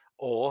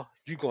 or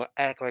you're going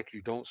to act like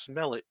you don't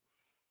smell it,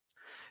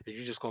 and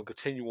you're just going to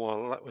continue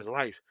on with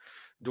life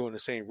doing the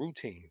same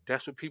routine.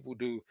 That's what people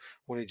do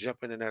when they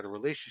jump in and out of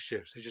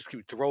relationships. They just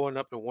keep throwing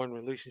up in one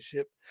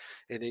relationship,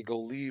 and they go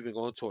leave and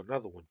go into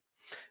another one,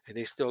 and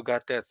they still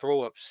got that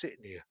throw up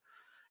sitting there,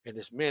 and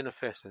it's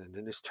manifesting,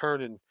 and it's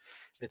turning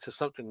into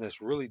something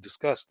that's really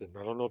disgusting.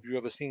 I don't know if you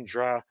ever seen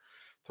dry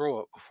throw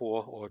up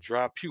before or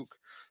dry puke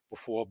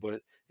before,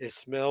 but it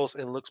smells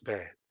and looks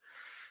bad.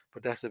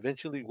 But that's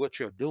eventually what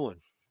you're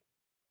doing.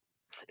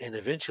 And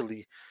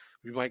eventually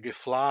you might get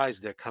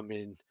flies that come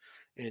in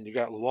and you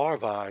got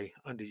larvae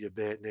under your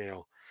bed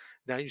now.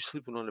 Now you're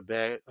sleeping on a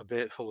bed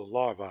full of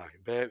larvae,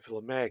 a bed full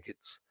of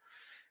maggots,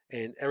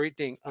 and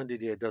everything under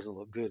there doesn't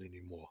look good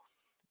anymore.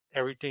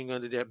 Everything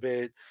under that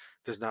bed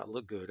does not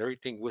look good.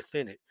 Everything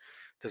within it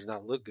does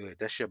not look good.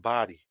 That's your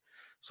body.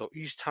 So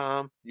each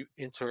time you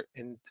enter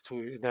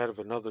into that of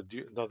another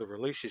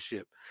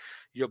relationship,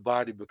 your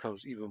body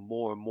becomes even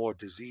more and more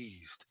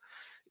diseased,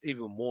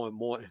 even more and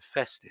more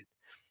infested.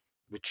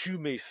 but you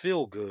may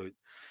feel good,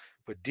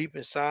 but deep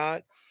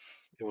inside,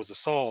 it was a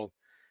song.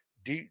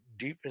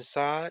 Deep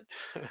inside,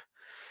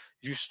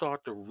 you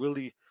start to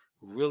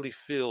really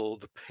feel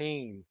the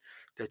pain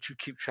that you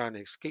keep trying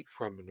to escape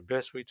from. And the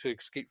best way to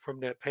escape from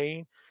that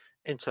pain,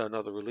 into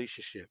another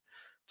relationship.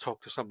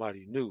 Talk to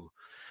somebody new.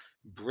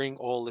 Bring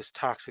all this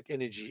toxic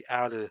energy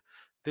out of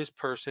this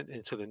person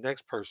into the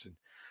next person.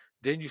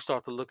 Then you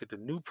start to look at the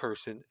new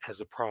person as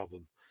a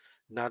problem,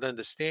 not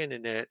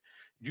understanding that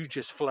you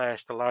just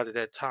flashed a lot of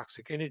that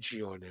toxic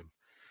energy on them.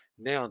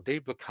 Now they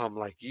become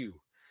like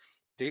you.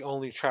 They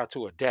only try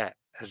to adapt.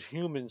 As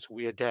humans,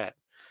 we adapt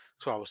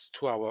to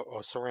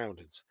our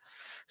surroundings.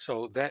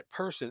 So that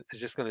person is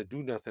just going to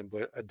do nothing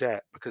but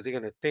adapt because they're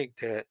going to think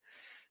that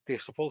they're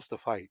supposed to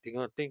fight. They're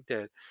going to think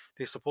that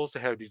they're supposed to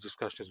have these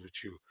discussions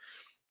with you.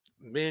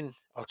 Men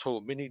are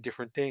told many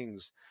different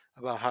things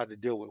about how to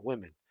deal with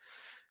women.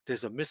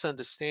 There's a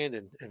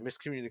misunderstanding and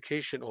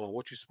miscommunication on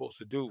what you're supposed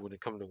to do when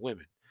it comes to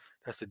women.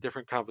 That's a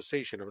different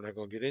conversation. I'm not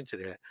going to get into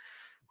that.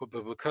 But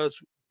because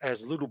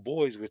as little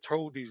boys we're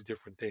told these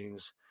different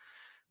things,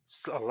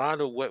 a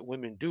lot of what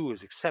women do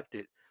is accept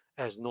it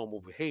as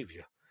normal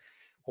behavior.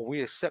 When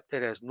we accept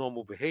that as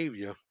normal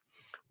behavior,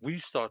 we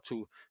start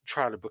to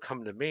try to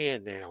become the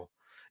man now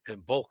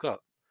and bulk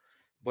up.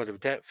 But if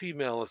that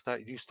female is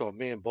not used to a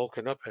man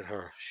bulking up at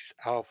her, she's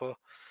alpha,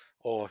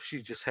 or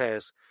she just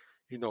has,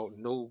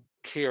 no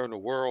care in the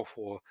world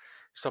for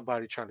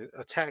somebody trying to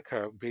attack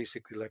her.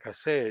 Basically, like I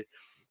said,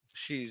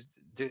 she's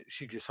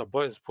she gets her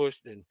buttons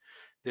pushed and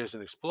there's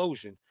an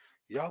explosion.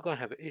 Y'all gonna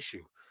have an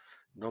issue.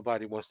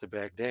 Nobody wants to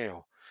back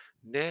down.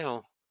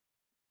 Now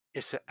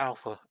it's an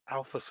alpha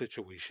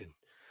situation.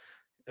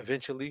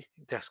 Eventually,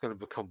 that's gonna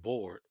become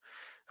bored.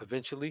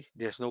 Eventually,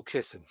 there's no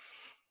kissing.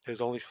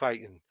 There's only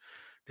fighting.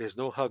 There's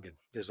no hugging.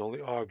 There's only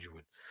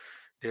arguing.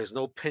 There's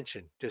no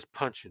pinching. There's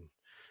punching.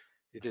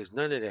 There's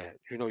none of that.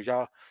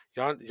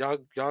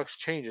 Y'all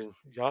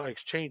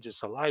exchanging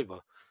saliva,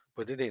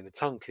 but it ain't a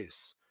tongue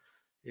kiss.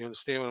 You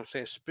understand what I'm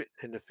saying? Spit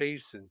in the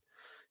face and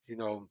you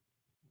know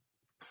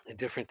and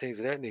different things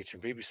of that nature.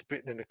 Maybe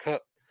spitting in the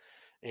cup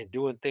and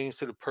doing things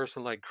to the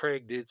person like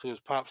Craig did to his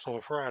pops on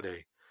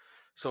Friday.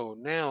 So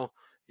now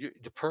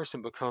the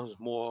person becomes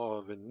more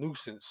of a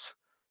nuisance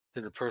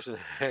than the person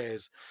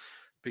has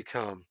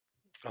become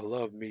a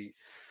love meet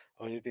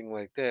or anything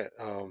like that.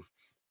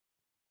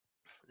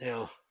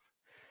 Now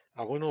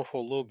I went on for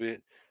a little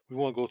bit. We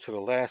want to go to the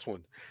last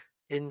one.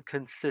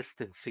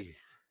 Inconsistency.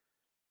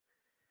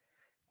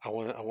 I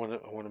want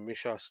to make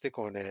sure I stick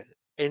on that.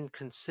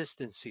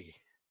 Inconsistency.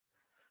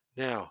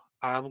 Now,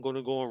 I'm going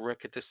to go on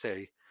record to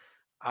say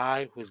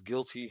I was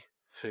guilty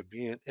for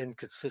being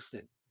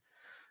inconsistent.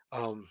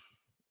 Um,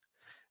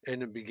 in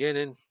the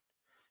beginning,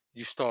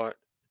 you start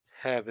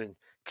having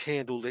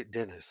candlelit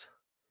dinners.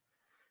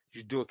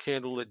 You do a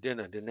candlelit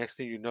dinner. The next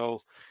thing you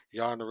know,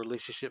 y'all in a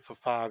relationship for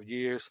 5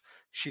 years.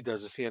 She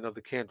doesn't see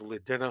another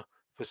candlelit dinner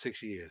for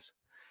 6 years.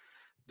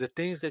 The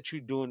things that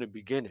you do in the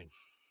beginning,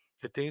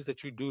 the things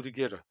that you do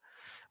together.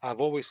 I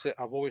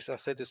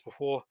said this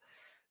before.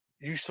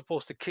 You're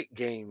supposed to kick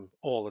game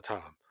all the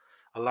time.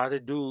 A lot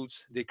of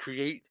dudes they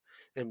create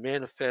and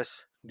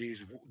manifest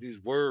these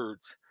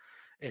words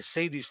and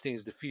say these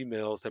things to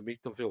females that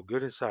make them feel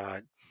good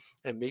inside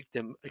and make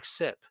them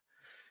accept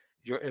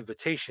your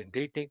invitation.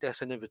 They think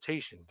that's an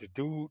invitation. The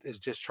dude is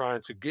just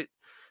trying to get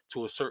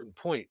to a certain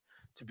point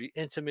to be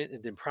intimate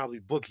and then probably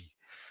boogie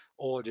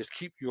or just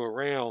keep you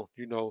around,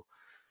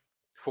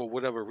 for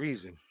whatever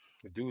reason.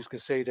 The dudes can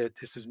say that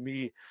this is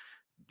me,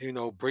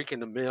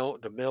 breaking the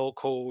male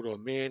code or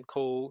man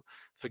code.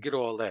 Forget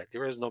all that.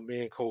 There is no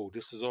man code.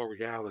 This is all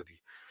reality.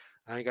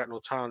 I ain't got no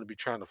time to be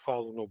trying to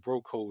follow no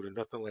bro code or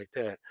nothing like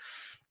that.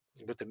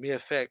 But the mere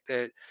fact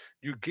that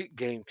you get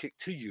game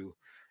kicked to you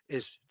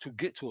is to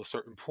get to a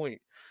certain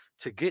point,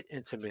 to get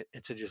intimate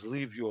and to just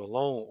leave you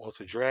alone or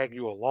to drag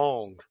you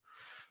along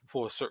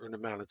for a certain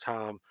amount of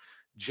time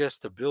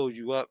just to build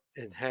you up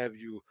and have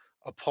you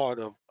a part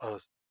of a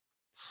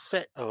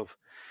set of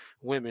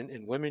women,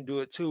 and women do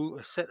it too,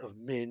 a set of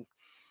men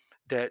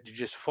that you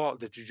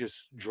just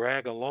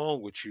drag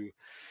along with you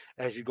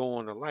as you go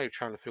on in life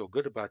trying to feel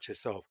good about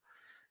yourself.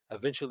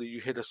 Eventually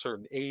you hit a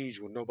certain age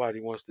when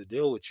nobody wants to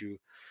deal with you,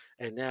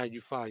 and now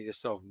you find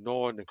yourself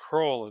gnawing and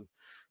crawling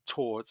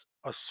towards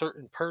a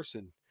certain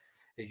person,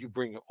 and you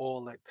bring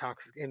all that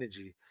toxic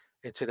energy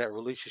into that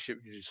relationship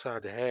you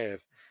decide to have,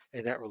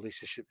 and that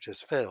relationship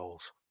just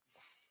fails.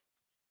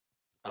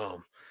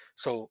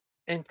 So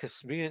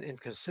being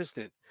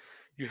inconsistent,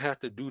 you have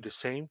to do the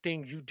same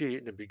thing you did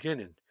in the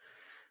beginning.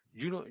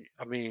 You don't,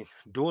 I mean,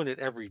 doing it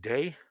every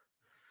day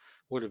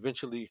would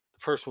eventually the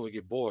person would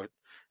get bored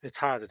and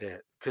tired of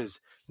that because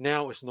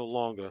now it's no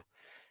longer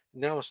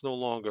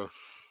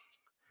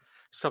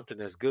something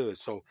that's good.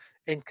 So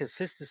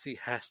inconsistency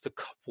has to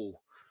couple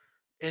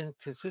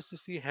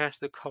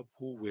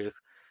with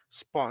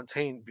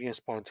being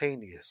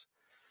spontaneous.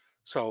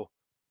 So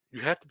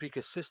you have to be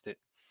consistent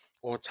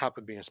on top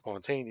of being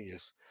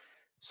spontaneous.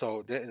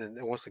 So that,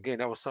 and once again,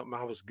 that was something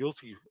I was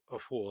guilty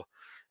of for.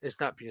 It's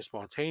not being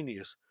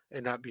spontaneous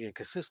and not being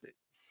consistent.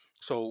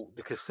 So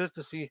the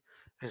consistency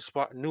and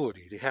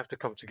spontaneity, they have to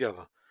come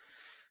together.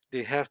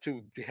 They have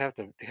to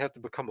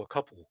become a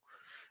couple,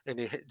 and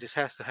this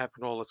has to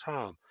happen all the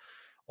time.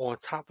 On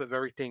top of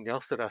everything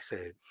else that I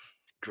said,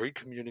 great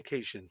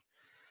communication,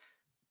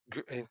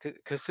 and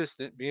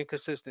being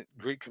consistent,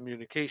 great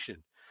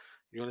communication.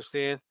 You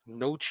understand?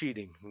 No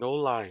cheating, no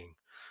lying,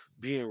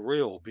 being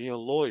real, being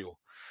loyal,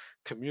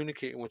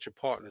 communicating with your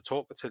partner,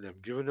 talking to them,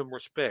 giving them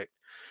respect,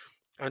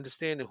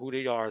 understanding who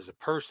they are as a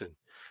person,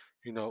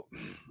 you know,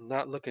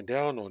 not looking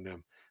down on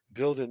them,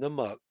 building them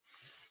up,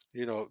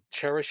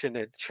 cherishing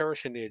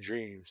their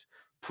dreams,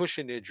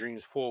 pushing their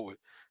dreams forward,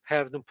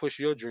 have them push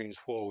your dreams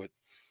forward.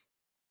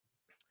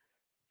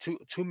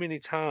 Too many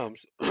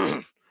times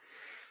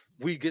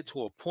we get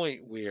to a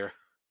point where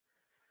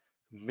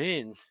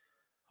men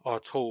are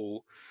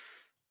told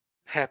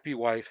happy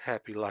wife,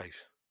 happy life.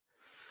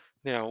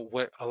 Now,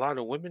 what a lot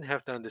of women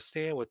have to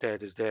understand with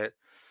that is that,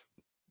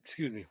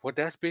 excuse me, what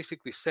that's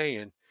basically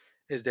saying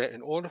is that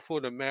in order for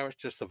the marriage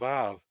to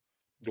survive,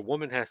 the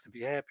woman has to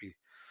be happy.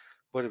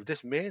 But if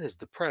this man is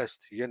depressed,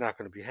 you're not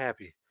going to be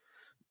happy.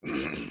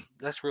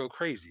 That's real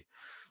crazy.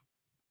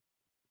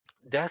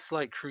 That's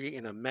like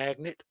creating a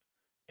magnet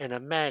and a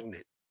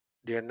magnet.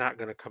 They're not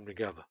going to come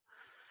together.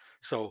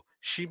 So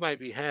she might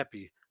be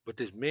happy, but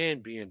this man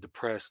being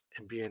depressed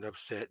and being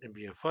upset and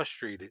being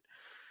frustrated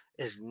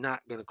is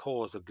not going to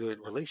cause a good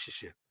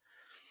relationship.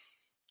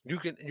 You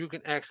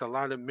can ask a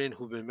lot of men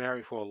who've been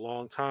married for a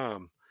long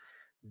time,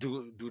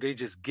 do they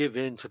just give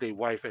in to their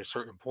wife at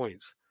certain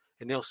points?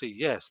 And they'll say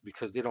yes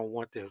because they don't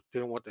want the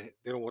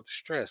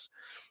stress.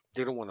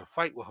 They don't want to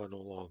fight with her no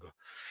longer.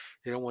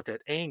 They don't want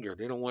that anger.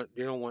 They don't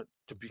want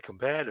to be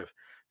combative.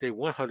 They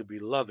want her to be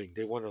loving.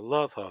 They want to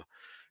love her.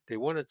 They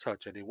want to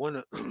touch her. They want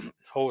to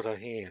hold her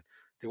hand.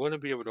 They want to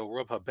be able to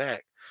rub her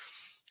back.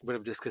 But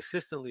if there's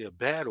consistently a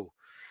battle,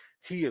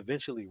 he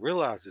eventually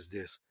realizes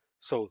this.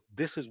 So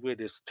this is where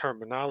this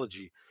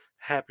terminology,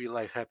 happy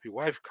life, happy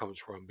wife, comes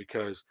from.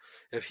 Because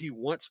if he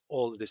wants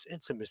all of this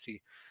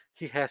intimacy,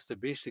 he has to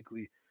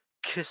basically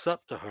kiss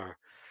up to her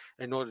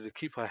in order to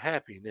keep her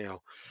happy.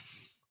 Now,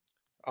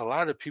 a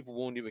lot of people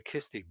won't even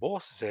kiss their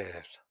boss's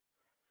ass.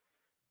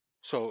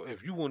 So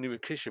if you won't even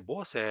kiss your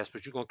boss ass,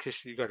 but you got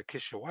to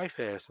kiss your wife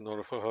ass in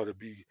order for her to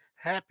be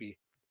happy.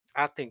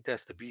 I think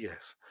that's the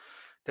BS.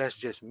 That's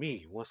just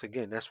me. Once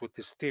again, that's what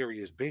this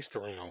theory is based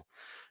around.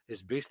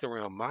 It's based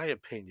around my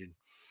opinion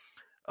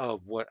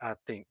of what I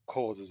think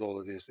causes all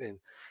of this. And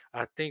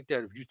I think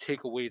that if you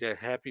take away that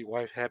happy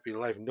wife, happy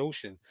life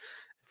notion,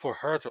 for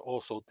her to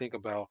also think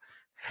about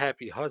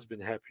happy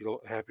husband,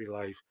 happy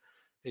life,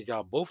 and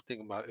y'all both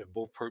think about if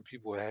both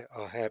people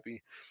are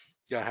happy,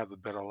 y'all have a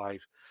better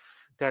life.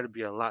 That'd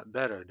be a lot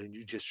better than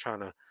you just trying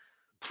to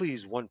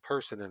please one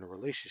person in a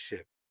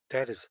relationship.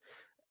 That is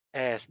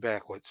ass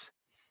backwards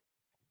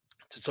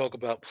to talk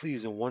about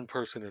pleasing one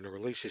person in a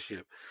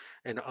relationship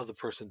and the other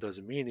person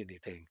doesn't mean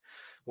anything.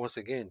 Once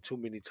again, too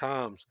many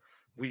times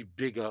we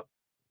big up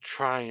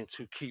trying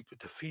to keep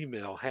the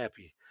female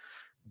happy,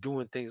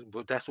 doing things,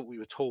 but that's what we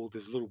were told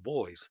as little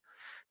boys.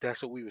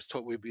 That's what we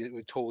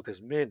were told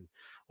as men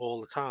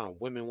all the time.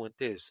 Women want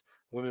this.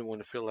 Women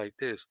want to feel like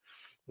this.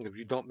 And if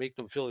you don't make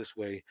them feel this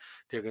way,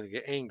 they're gonna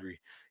get angry.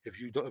 If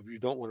you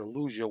don't want to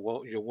lose your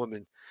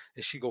woman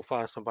and she go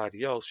find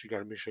somebody else, you got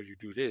to make sure you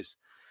do this.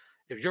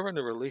 If you're in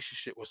a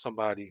relationship with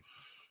somebody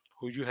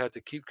who you have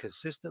to keep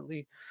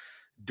consistently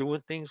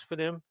doing things for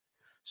them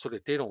so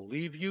that they don't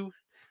leave you,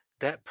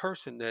 that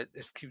person that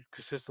is keep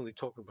consistently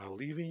talking about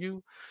leaving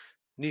you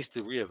needs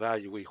to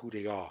reevaluate who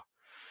they are.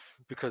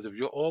 Because if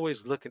you're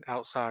always looking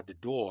outside the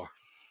door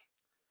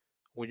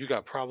when you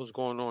got problems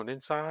going on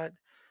inside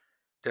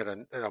that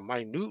are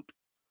minute,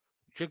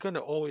 you're gonna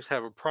always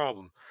have a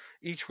problem.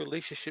 Each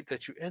relationship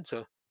that you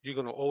enter, you're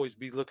gonna always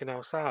be looking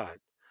outside.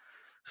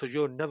 So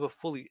you'll never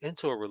fully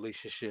enter a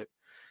relationship.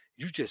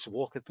 You just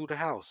walking through the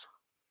house.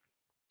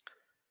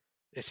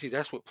 And see,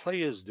 that's what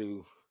players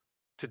do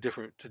to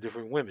different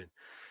women.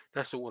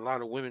 That's what a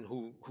lot of women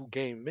who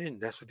game men.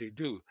 That's what they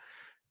do.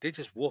 They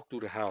just walk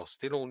through the house.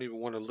 They don't even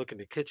want to look in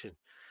the kitchen.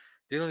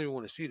 They don't even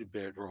want to see the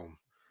bedroom.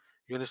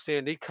 You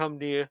understand? They come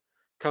there,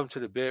 come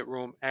to the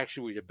bedroom, ask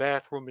you where your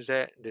bathroom is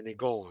at, and then they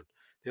go on.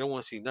 They don't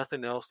want to see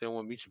nothing else. They don't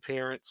want to meet your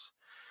parents.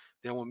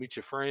 They don't want to meet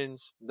your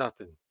friends.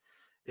 Nothing.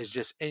 It's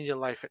just in your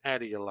life and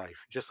out of your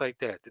life. Just like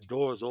that. The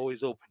door is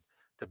always open.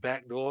 The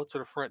back door to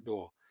the front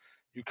door.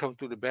 You come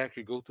through the back,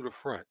 you go through the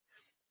front.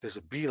 There's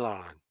a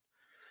beeline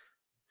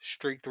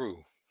straight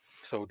through.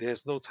 So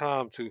there's no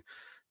time to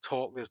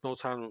talk. There's no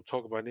time to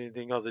talk about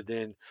anything other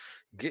than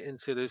getting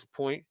to this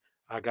point.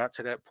 I got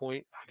to that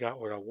point. I got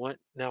what I want.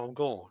 Now I'm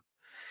gone.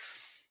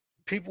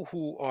 People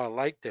who are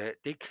like that,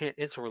 they can't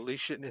enter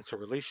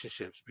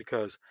relationships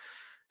because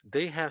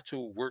they have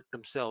to work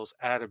themselves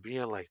out of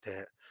being like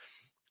that.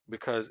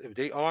 Because if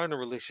they are in a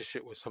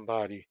relationship with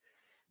somebody,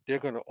 they're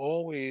going to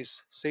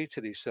always say to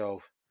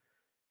themselves,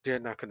 they're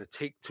not going to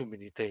take too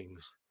many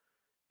things,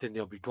 then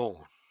they'll be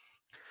gone.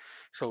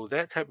 So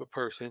that type of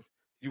person,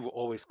 you will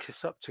always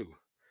kiss up to.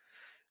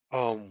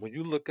 When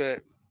you look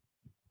at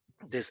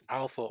this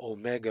alpha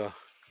omega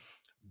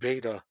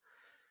beta,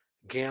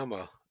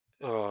 gamma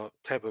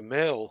type of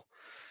male,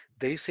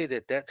 they say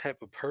that that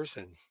type of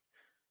person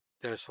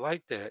that's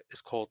like that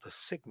is called the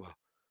sigma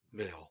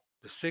male.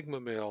 The sigma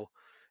male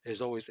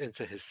is always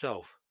into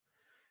himself.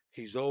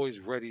 He's always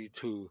ready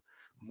to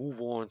move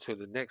on to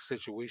the next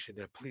situation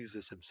that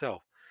pleases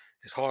himself.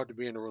 It's hard to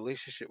be in a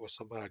relationship with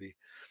somebody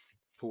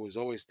who is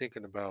always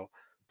thinking about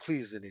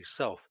pleasing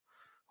himself,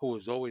 who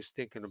is always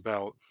thinking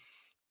about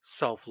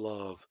self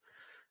love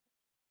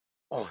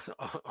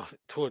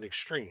to an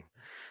extreme.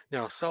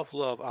 Now, self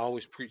love, I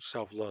always preach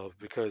self love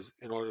because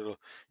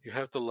you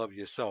have to love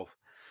yourself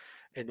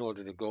in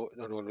order to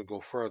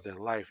go further in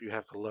life. You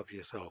have to love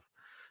yourself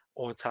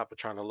on top of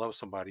trying to love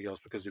somebody else.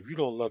 Because if you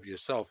don't love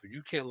yourself, if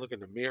you can't look in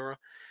the mirror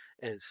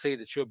and say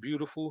that you're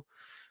beautiful,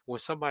 when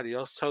somebody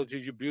else tells you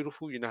you're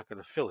beautiful, you're not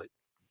going to feel it.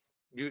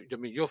 I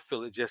mean, you'll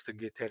feel it just to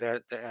get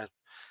that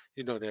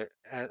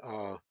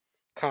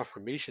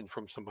confirmation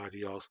from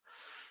somebody else.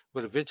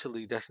 But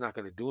eventually, that's not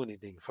going to do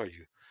anything for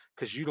you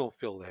because you don't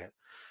feel that.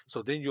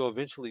 So then you'll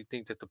eventually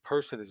think that the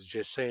person is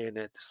just saying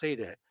that to say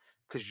that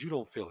because you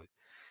don't feel it.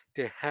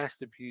 There has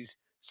to be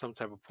some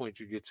type of point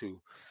you get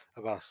to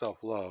about self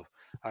love.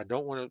 I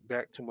don't want to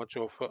back too much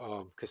off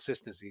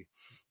consistency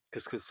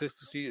because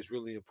consistency is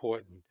really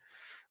important.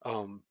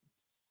 Um,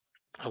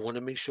 I want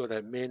to make sure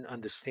that men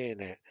understand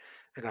that.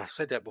 And I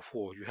said that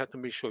before. You have to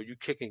make sure you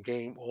kicking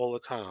game all the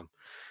time.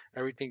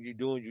 Everything you're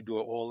doing, you do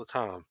it all the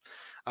time.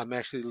 I'm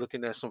actually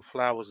looking at some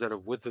flowers that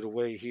have withered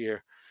away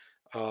here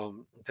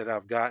that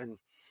I've gotten,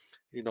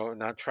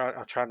 and I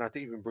try not to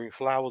even bring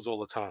flowers all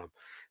the time.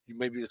 You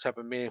may be the type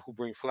of man who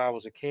bring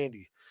flowers and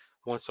candy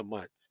once a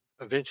month.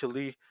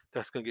 Eventually,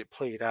 that's gonna get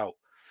played out.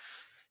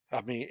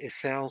 I mean, it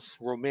sounds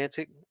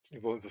romantic.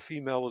 If a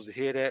female was to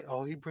hear that,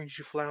 oh, he brings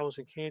you flowers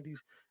and candies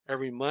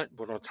every month,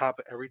 but on top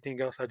of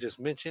everything else I just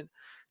mentioned,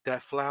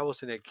 that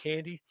flowers and that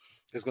candy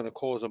is going to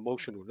cause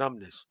emotional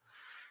numbness.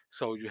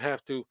 So you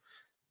have to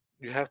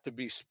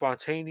be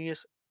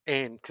spontaneous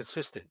and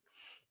consistent.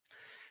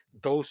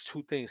 Those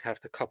two things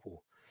have to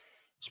couple.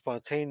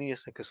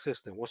 Spontaneous and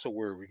consistent. What's a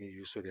word we can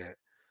use for that?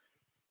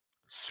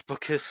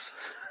 Spookus.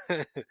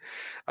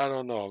 I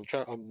don't know.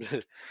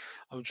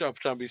 I'm trying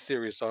to be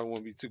serious, so I don't want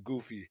to be too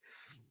goofy.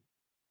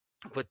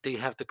 But they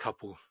have to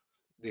couple.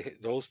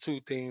 Those two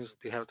things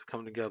they have to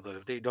come together.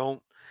 If they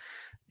don't,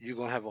 you're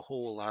gonna have a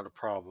whole lot of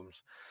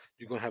problems.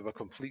 You're gonna have a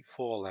complete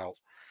fallout,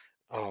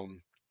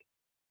 um,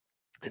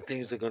 and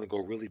things are gonna go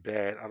really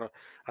bad.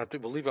 I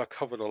believe I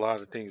covered a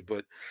lot of things,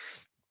 but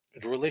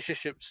the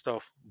relationship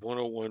stuff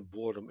 101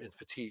 boredom and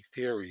fatigue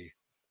theory.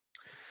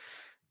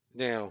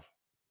 Now,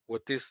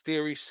 what this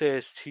theory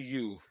says to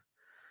you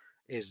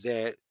is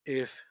that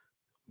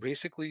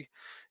basically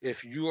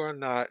if you are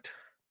not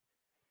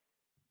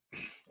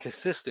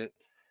consistent,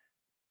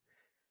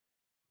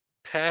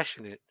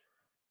 passionate,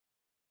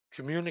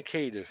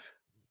 communicative,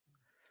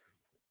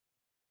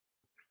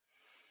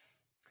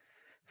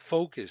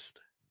 focused,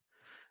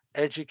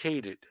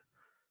 educated,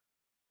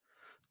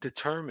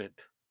 determined,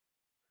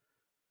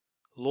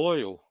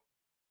 loyal,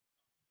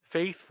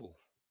 faithful,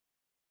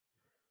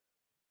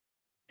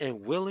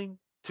 and willing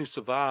to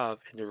survive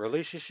in the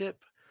relationship,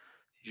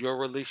 your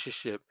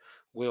relationship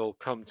will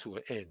come to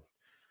an end.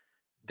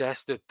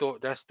 That's the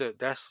thought. That's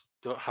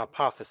the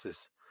hypothesis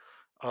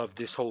of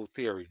this whole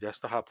theory. That's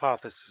the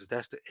hypothesis.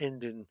 That's the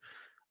ending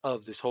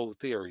of this whole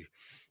theory.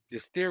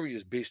 This theory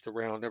is based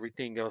around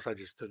everything else I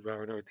just stood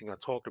around, everything I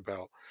talked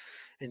about,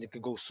 and it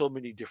can go so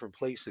many different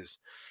places.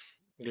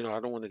 I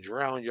don't want to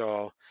drown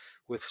y'all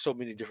with so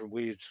many different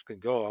ways this can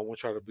go. I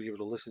want y'all to be able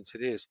to listen to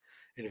this.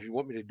 And if you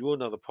want me to do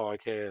another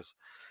podcast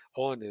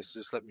on this,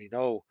 just let me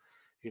know.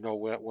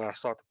 When I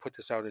start to put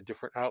this out in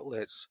different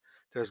outlets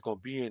that's going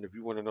to be in. If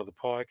you want another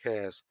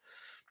podcast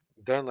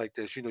done like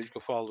this, you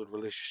can follow the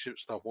Relationship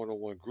Stuff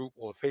 101 group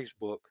on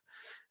Facebook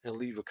and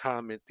leave a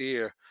comment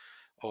there,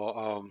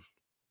 or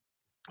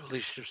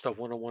Relationship Stuff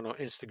 101 on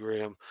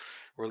Instagram,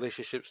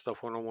 Relationship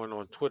Stuff 101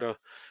 on Twitter,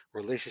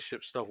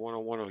 Relationship Stuff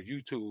 101 on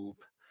YouTube,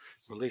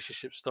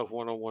 Relationship Stuff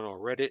 101 on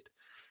Reddit,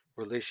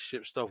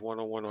 Relationship Stuff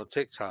 101 on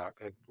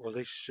TikTok.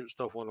 Relationship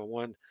Stuff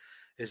 101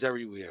 is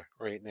everywhere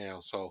right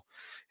now. So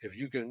if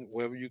you can,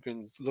 wherever you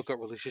can look up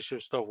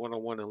Relationship Stuff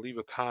 101 and leave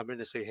a comment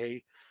and say,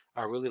 hey,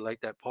 I really like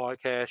that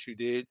podcast you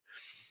did,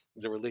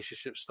 the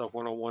Relationship Stuff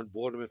 101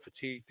 Boredom and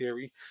Fatigue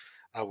Theory.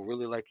 I would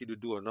really like you to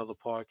do another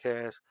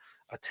podcast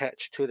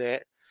attached to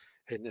that.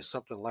 And there's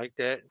something like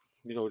that,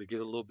 to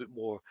get a little bit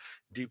more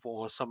deeper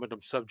on some of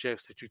them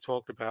subjects that you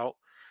talked about.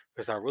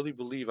 Because I really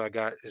believe I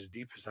got as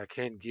deep as I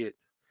can get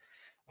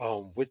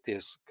with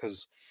this.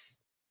 Because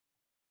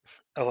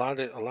a lot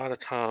of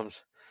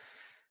times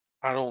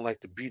I don't like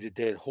to beat a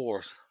dead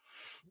horse.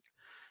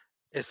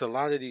 It's a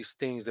lot of these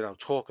things that I'll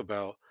talk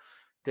about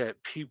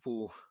that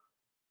people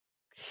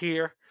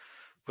hear,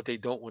 but they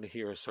don't want to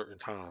hear at certain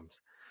times.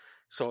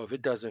 So if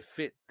it doesn't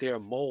fit their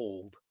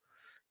mold,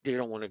 they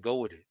don't want to go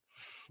with it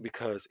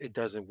because it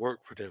doesn't work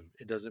for them.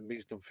 It doesn't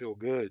make them feel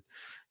good,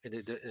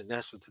 and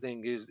that's what the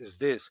thing is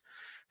this: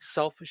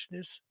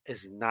 selfishness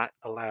is not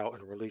allowed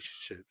in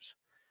relationships.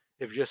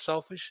 If you're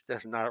selfish,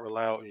 that's not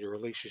allowed in your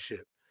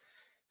relationship.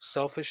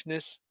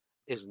 Selfishness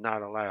is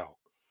not allowed.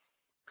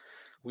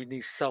 We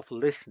need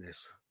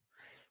selflessness.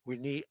 We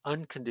need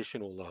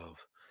unconditional love.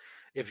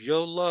 If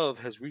your love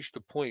has reached a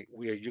point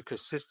where you're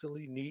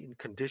consistently needing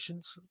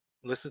conditions,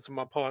 listen to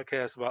my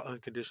podcast about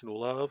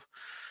unconditional love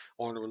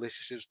on the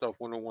Relationship Stuff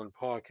 101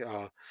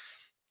 podcast.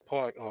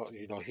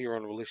 Here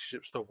on the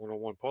Relationship Stuff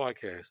 101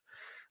 podcast.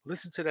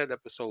 Listen to that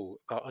episode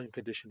about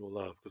unconditional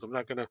love because I'm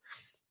not gonna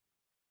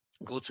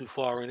go too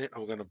far in it.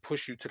 I'm gonna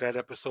push you to that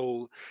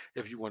episode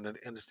if you want to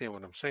understand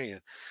what I'm saying.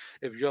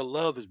 If your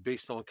love is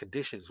based on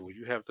conditions where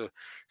you have to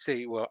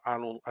say, well, I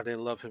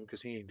didn't love him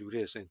because he didn't do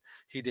this and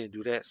he didn't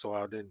do that, so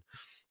I didn't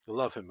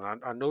love him.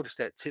 I noticed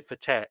that tit for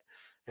tat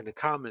in the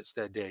comments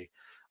that day.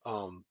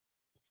 Um,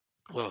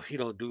 well, if he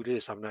don't do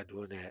this, I'm not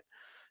doing that.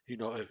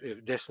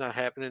 If that's not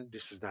happening,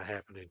 this is not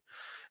happening.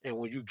 And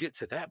when you get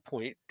to that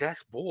point,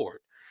 that's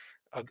bored.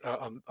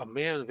 A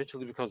man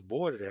eventually becomes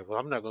bored of that. Well,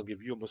 I'm not going to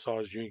give you a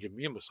massage. You ain't give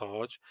me a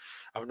massage.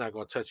 I'm not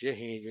going to touch your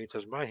hand. You ain't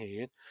touch my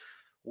hand.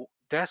 Well,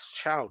 that's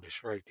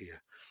childish right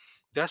there.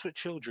 That's what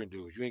children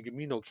do. You ain't give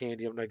me no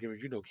candy. I'm not giving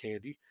you no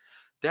candy.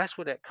 That's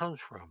where that comes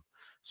from.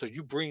 So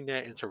you bring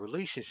that into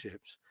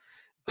relationships,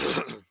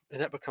 and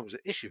that becomes an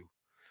issue.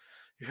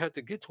 You have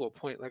to get to a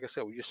point, like I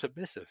said, where you're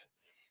submissive.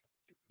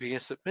 Being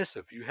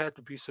submissive, you have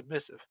to be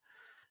submissive.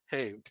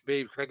 Hey,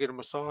 babe, can I get a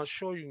massage?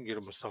 Sure, you can get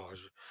a massage.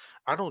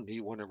 I don't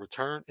need one in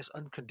return. It's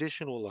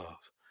unconditional love.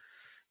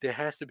 There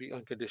has to be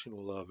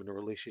unconditional love in a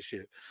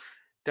relationship.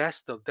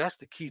 That's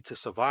the key to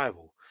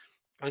survival.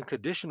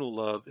 Unconditional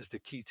love is the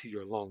key to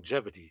your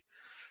longevity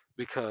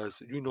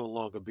because you no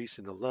longer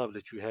basing the love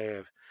that you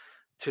have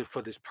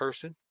for this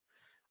person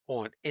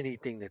on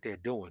anything that they're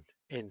doing.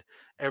 And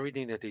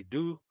everything that they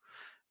do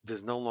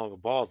does no longer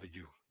bother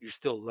you. You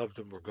still love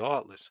them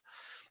regardless.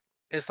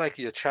 It's like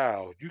your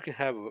child. You can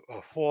have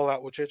a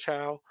fallout with your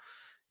child.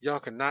 Y'all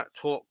can not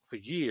talk for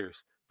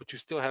years, but you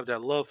still have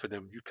that love for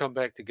them. You come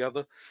back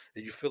together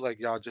and you feel like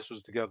y'all just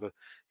was together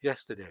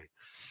yesterday.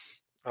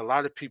 A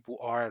lot of people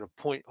are at a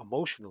point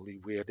emotionally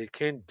where they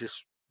can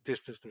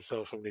distance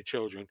themselves from their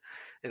children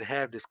and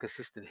have this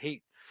consistent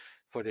hate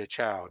for their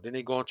child. Then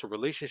they go into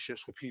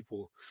relationships with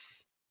people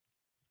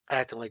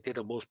acting like they're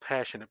the most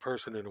passionate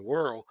person in the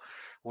world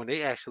when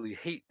they actually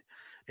hate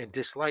and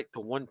dislike the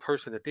one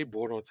person that they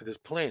brought onto this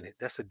planet.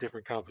 That's a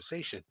different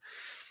conversation.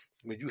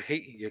 When you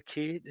hate your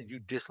kid and you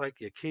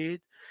dislike your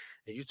kid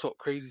and you talk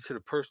crazy to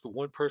the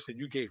one person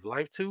you gave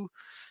life to,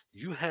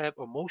 you have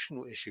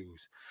emotional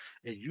issues.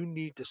 And you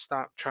need to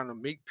stop trying to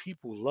make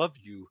people love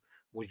you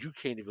when you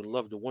can't even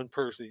love the one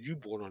person you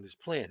brought on this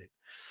planet.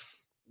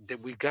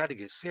 That we got to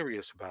get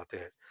serious about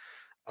that.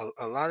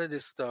 A lot of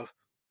this stuff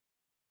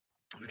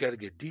we got to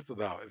get deep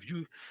about. If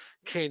you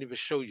can't even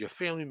show your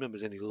family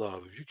members any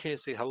love, if you can't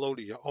say hello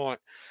to your aunt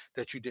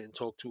that you didn't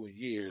talk to in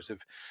years, if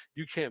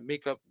you can't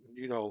make up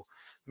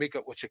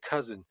with your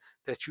cousin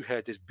that you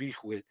had this beef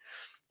with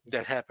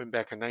that happened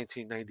back in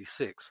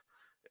 1996,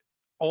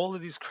 all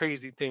of these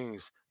crazy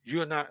things,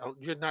 you're not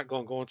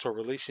going to go into a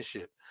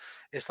relationship.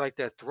 It's like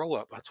that throw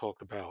up I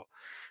talked about.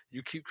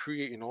 You keep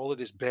creating all of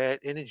this bad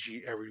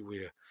energy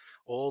everywhere,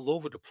 all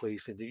over the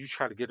place, and then you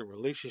try to get in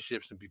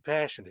relationships and be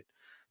passionate.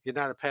 You're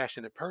not a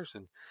passionate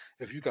person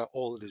if you got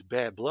all of this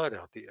bad blood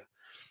out there.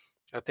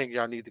 I think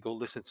y'all need to go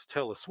listen to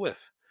Taylor Swift.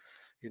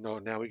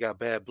 Now we got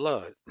bad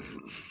blood.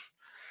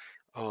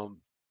 um,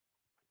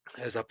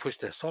 as I push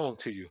that song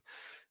to you,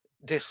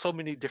 there's so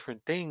many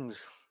different things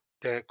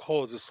that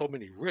causes so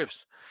many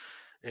rifts.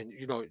 And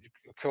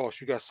of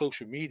course, you got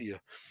social media.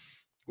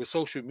 With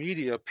social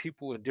media,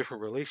 people in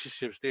different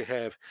relationships, they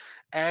have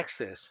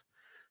access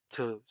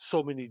to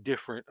so many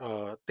different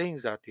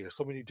things out there,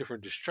 so many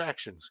different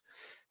distractions.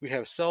 We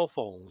have cell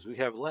phones, we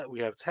have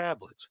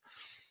tablets.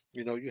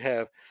 You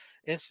have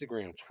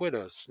Instagram,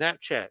 Twitter,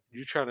 Snapchat.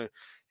 You trying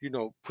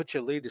to, put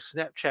your latest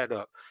Snapchat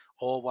up,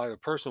 all while the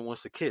person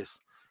wants to kiss.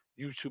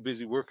 You too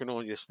busy working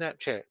on your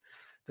Snapchat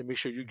to make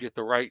sure you get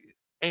the right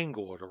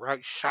angle or the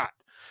right shot.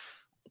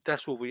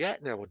 That's where we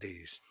at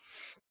nowadays.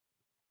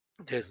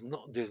 There's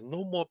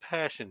no more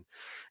passion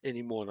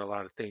anymore in a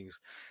lot of things.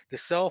 The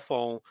cell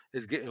phone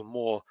is getting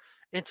more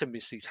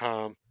intimacy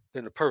time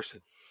than the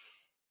person.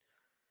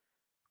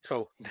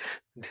 So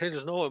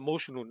there's no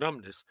emotional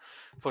numbness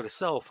for the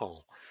cell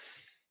phone.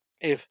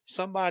 If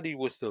somebody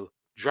was to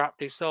drop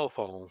their cell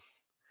phone,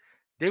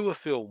 they would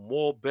feel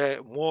more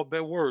bad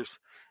worse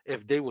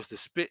if they was to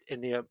spit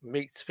in their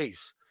mate's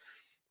face.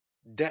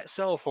 That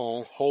cell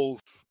phone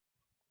holds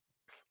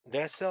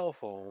that cell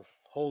phone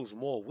holds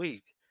more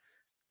weight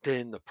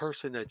than the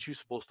person that you're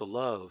supposed to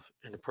love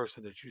and the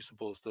person that you're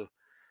supposed to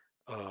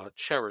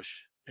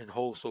cherish and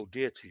hold so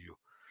dear to you.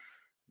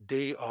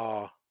 They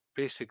are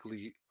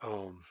basically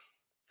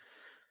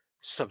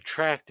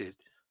subtracted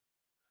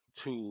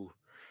to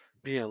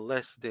being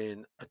less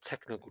than a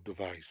technical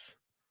device.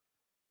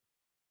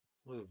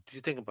 Well, do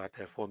you think about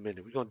that for a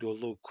minute? We're gonna do a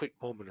little quick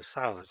moment of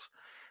silence.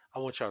 I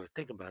want y'all to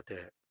think about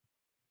that.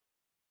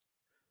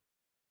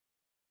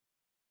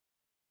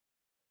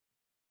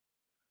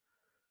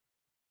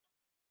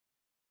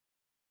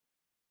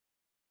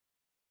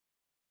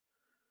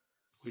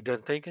 We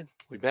done thinking?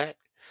 We back?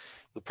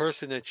 The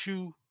person that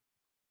you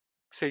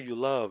say you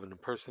love and the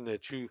person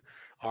that you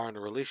are in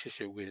a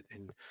relationship with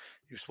and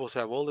you're supposed to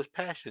have all this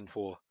passion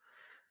for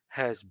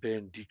has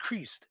been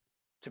decreased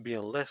to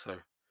being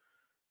lesser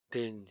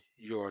than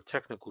your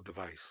technical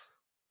device.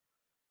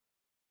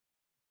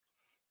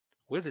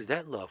 Where does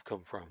that love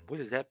come from? Where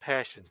does that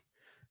passion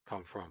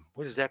come from?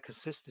 Where does that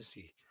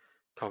consistency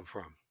come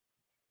from?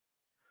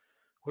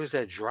 Where does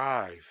that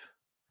drive,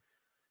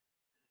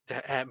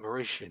 that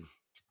admiration?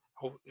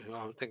 I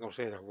think I'm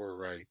saying that word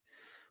right.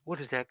 Where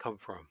does that come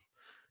from?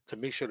 To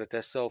make sure that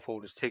that cell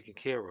phone is taken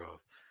care of,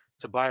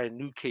 to buy a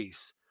new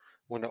case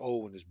when the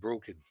old one is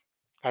broken.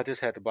 I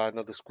just had to buy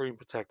another screen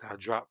protector. I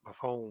dropped my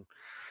phone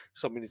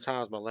so many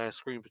times. My last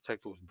screen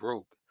protector was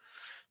broke,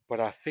 but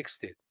I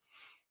fixed it.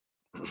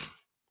 And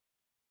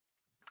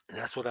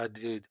that's what I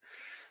did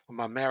with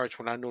my marriage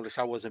when I noticed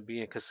I wasn't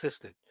being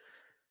consistent,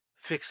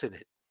 fixing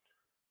it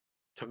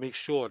to make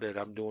sure that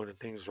I'm doing the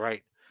things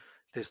right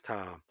this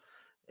time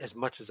as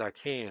much as I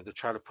can to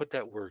try to put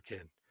that work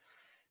in.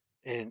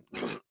 And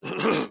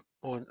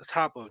on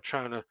top of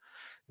trying to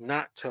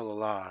not tell a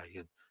lie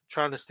and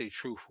trying to stay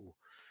truthful,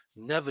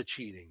 never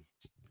cheating.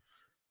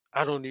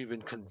 I don't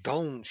even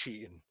condone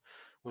cheating.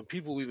 When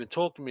people even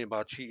talk to me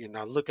about cheating,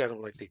 I look at them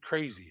like they're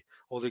crazy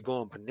or they're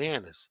going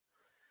bananas.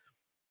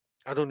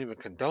 I don't even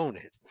condone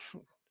it.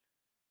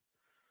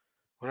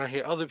 When I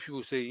hear other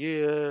people say,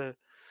 "Yeah,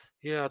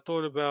 yeah, I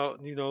thought about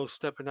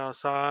stepping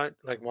outside,"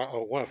 like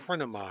one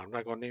friend of mine, I'm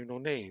not gonna name no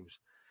names.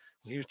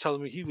 He was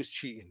telling me he was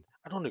cheating.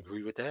 I don't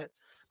agree with that.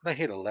 I'm not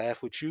here to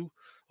laugh with you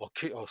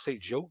or say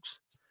jokes.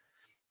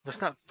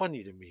 That's not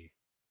funny to me.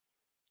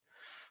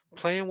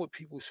 Playing with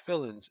people's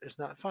feelings is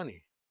not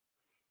funny.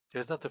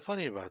 There's nothing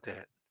funny about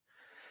that.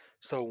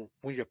 So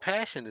when your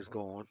passion is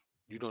gone,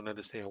 you don't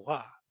understand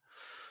why,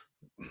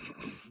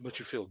 but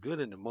you feel good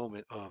in the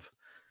moment of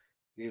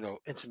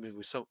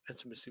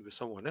intimacy with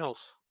someone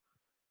else.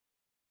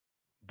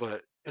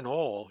 But in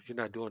all, you're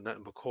not doing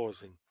nothing but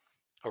causing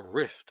a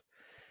rift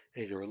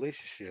in your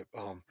relationship.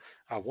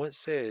 I once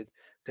said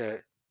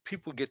that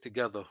people get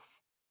together,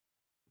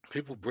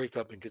 people break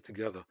up and get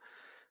together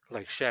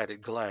like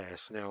shattered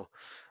glass. Now,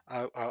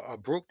 I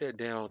broke that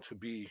down to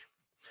be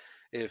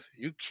if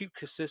you keep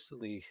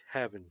consistently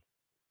having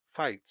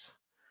fights,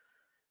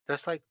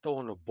 that's like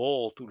throwing a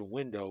ball through the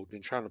window,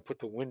 then trying to put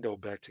the window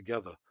back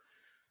together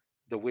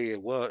the way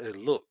it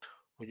looked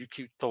when you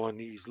keep throwing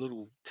these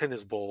little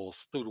tennis balls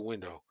through the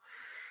window.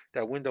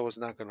 That window is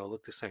not going to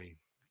look the same.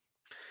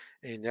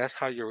 And that's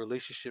how your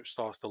relationship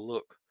starts to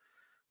look,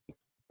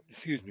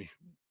 excuse me,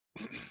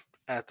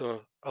 after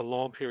a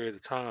long period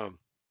of time.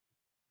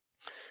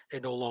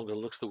 It no longer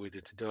looks the way that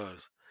it does.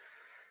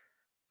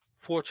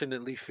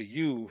 Fortunately for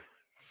you,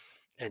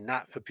 and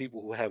not for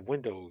people who have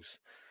windows,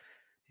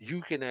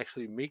 you can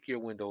actually make your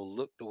window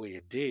look the way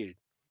it did.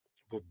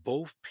 But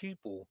both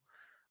people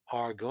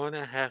are going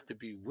to have to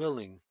be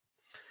willing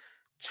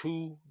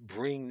to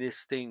bring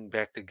this thing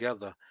back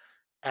together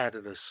out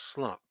of the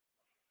slump.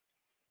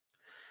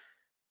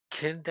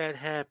 Can that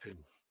happen?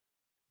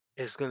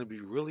 It's going to be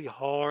really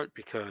hard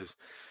because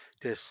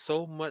there's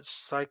so much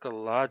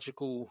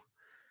psychological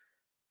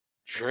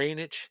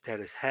drainage that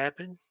has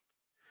happened.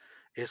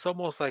 It's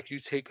almost like you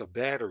take a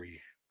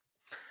battery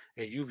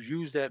and you've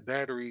used that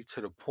battery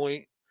to the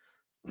point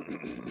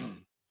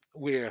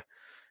where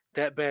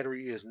that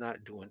battery is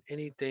not doing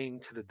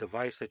anything to the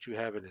device that you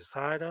have it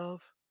inside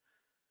of.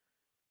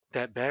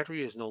 That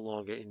battery is no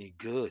longer any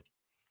good.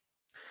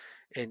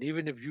 And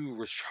even if you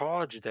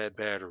recharge that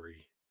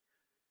battery,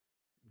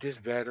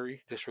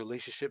 this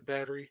relationship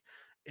battery,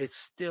 it's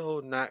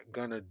still not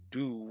going to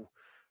do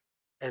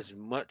as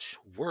much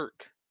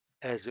work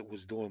as it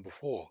was doing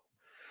before.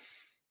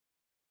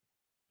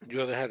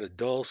 You ever had a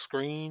dull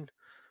screen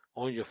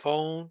on your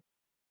phone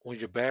when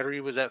your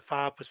battery was at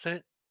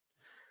 5%?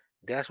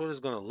 That's what it's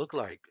going to look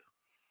like.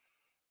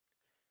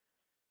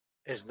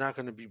 It's not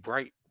going to be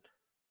bright.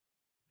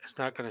 It's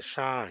not going to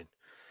shine.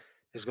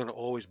 It's going to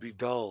always be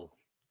dull.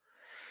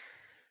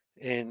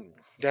 And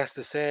that's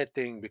the sad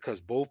thing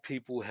because both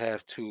people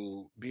have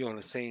to be on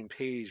the same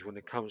page when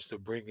it comes to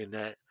bringing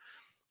that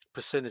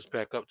percentage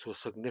back up to a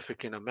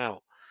significant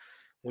amount.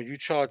 When you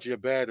charge your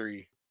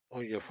battery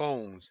on your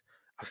phones,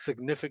 a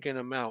significant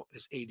amount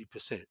is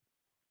 80%.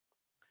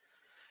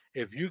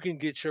 If you can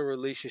get your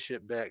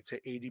relationship back to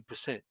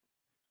 80%,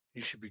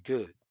 you should be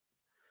good.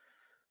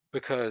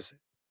 Because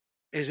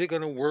is it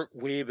going to work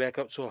way back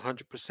up to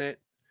 100%?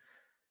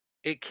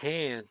 It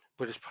can,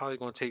 but it's probably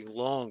going to take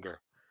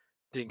longer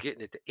than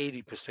getting it to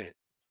 80%.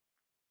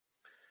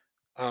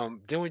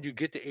 Then when you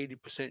get to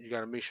 80%, you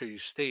got to make sure you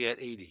stay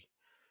at 80.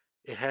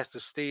 It has to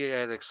stay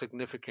at a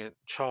significant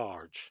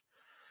charge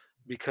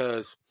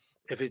because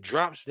if it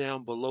drops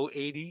down below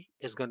 80,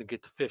 it's going to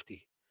get to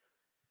 50.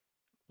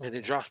 And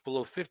it drops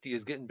below 50,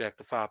 it's getting back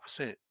to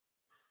 5%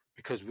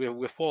 because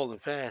we're falling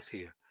fast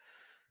here.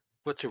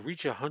 But to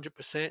reach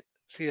 100%,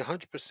 see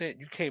 100%,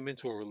 you came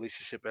into a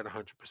relationship at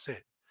 100%.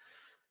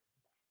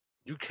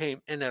 You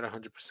came in at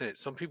 100%.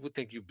 Some people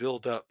think you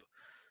build up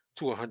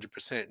to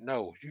 100%.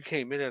 No, you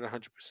came in at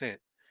 100%.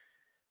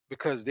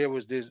 because there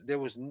was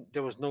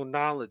no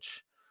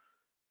knowledge.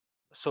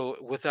 So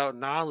without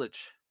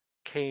knowledge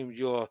came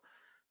your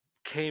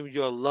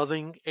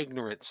loving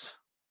ignorance.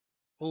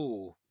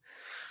 Ooh,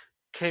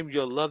 came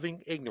your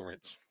loving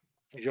ignorance.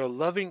 Your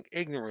loving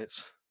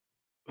ignorance,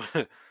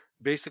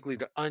 basically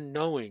the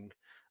unknowing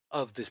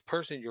of this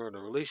person you're in a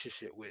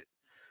relationship with,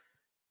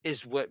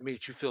 is what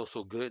made you feel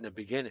so good in the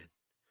beginning.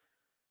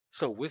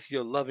 So with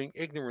your loving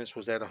ignorance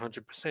was at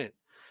 100%.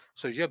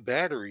 So your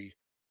battery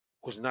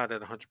was not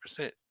at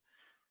 100%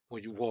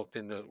 when you walked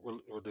in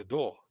the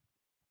door.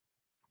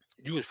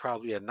 You was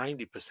probably at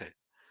 90%.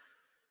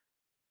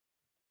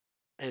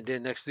 And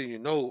then next thing you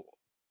know,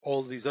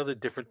 all these other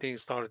different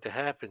things started to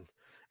happen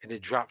and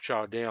it dropped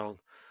y'all down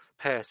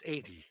past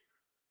 80.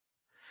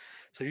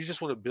 So you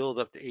just want to build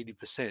up to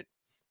 80%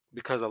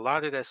 because a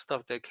lot of that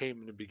stuff that came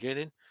in the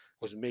beginning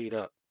was made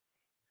up.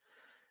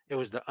 It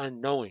was the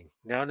unknowing.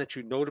 Now that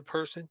you know the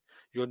person,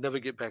 you'll never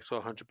get back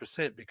to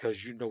 100%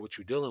 because you know what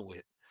you're dealing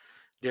with.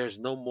 There's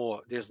no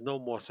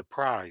more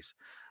surprise.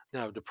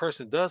 Now, if the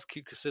person does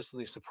keep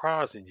consistently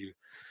surprising you,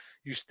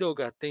 you still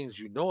got things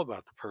you know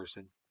about the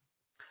person.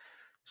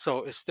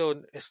 So it's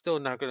still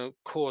not going to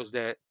cause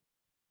that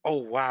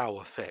oh wow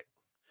effect.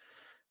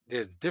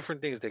 There's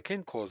different things that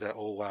can cause that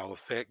oh wow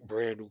effect.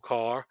 Brand new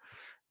car,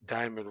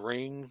 diamond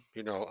ring,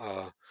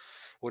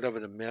 whatever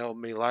the male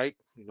may like,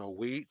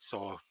 weights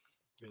or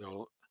you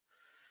know,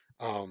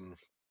 um,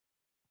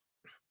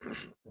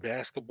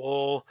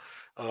 basketball.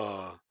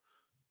 Uh,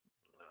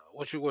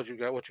 what you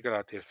got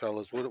out there,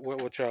 fellas?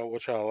 What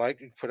y'all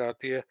like? You put out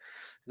there.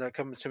 Not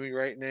coming to me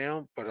right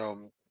now, but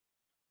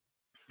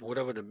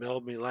whatever the male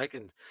may like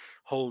and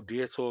hold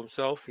dear to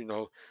himself.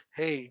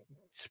 Hey,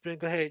 spin.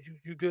 Go ahead.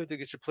 You good to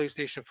get your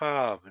PlayStation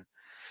 5 and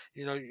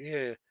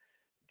yeah,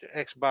 the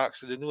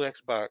Xbox, the new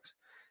Xbox.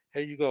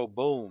 Here you go.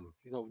 Boom.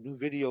 New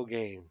video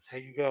games.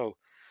 Here you go.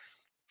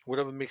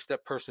 Whatever makes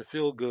that person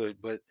feel good.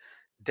 But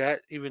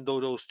that, even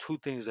though those two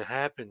things that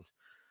happen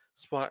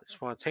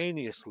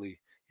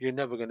spontaneously, you're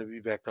never going to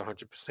be back to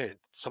 100%.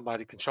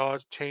 Somebody can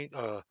challenge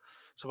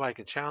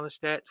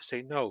that to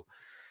say no.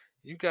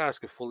 You guys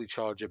can fully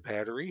charge your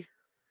battery.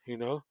 You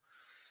know,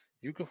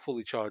 you can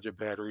fully charge your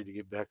battery to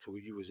get back to where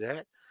you was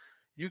at.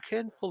 You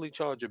can fully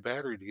charge your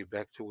battery to get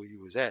back to where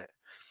you was at,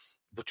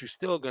 but you're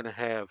still going to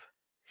have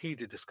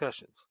heated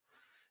discussions.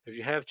 If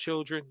you have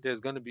children,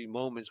 there's going to be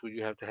moments where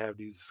you have to have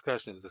these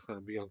discussions that's going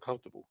to be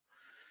uncomfortable.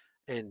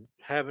 And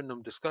having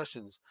them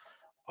discussions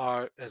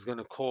is going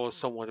to cause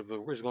somewhat of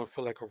it's going to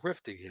feel like a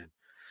rift again.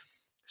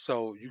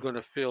 So you're going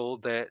to feel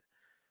that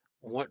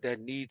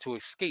need to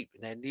escape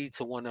and that need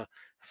to want to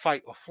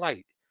fight or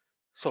flight.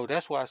 So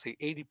that's why I say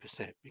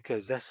 80%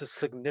 because that's a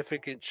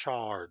significant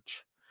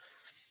charge.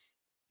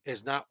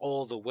 It's not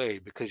all the way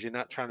because you're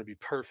not trying to be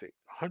perfect.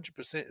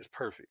 100% is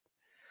perfect.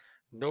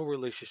 No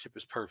relationship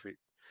is perfect.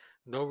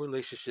 No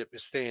relationship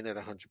is staying at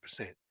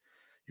 100%.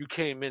 You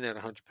came in at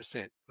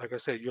 100%. Like I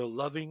said, you're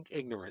loving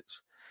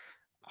ignorance.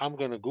 I'm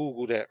going to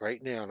Google that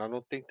right now, and I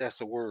don't think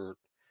that's a word.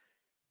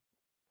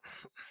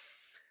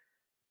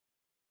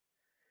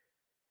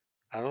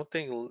 I don't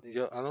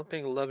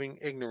think loving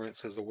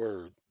ignorance is a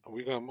word.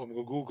 I'm gonna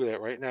Google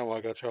that right now while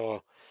I got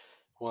y'all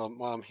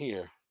while I'm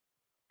here.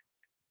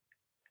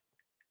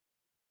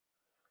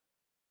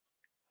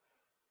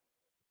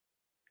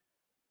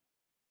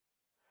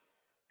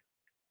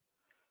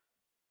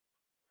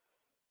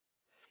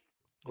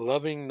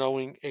 Loving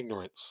knowing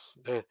ignorance.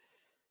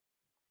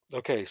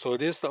 Okay, so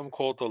it is something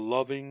called the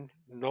loving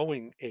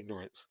knowing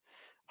ignorance,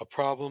 a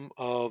problem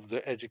of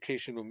the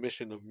educational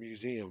mission of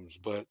museums.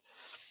 But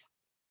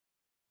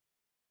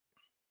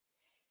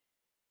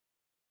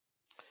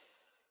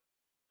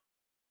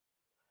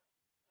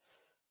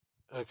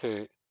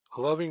okay,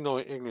 loving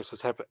knowing ignorance is a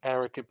type of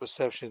arrogant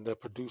perception that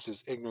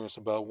produces ignorance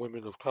about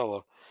women of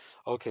color.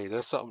 Okay,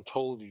 that's something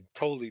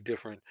totally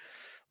different.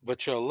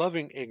 But your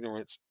loving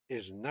ignorance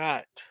is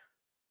not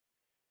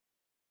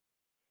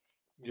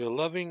your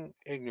loving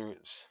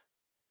ignorance.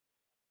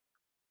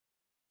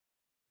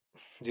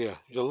 Yeah,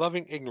 your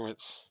loving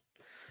ignorance.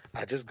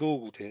 I just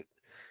Googled it.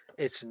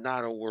 It's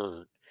not a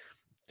word.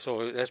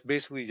 So that's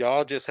basically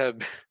y'all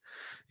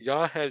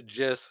have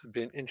just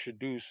been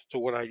introduced to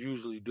what I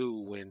usually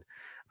do when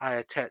I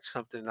attach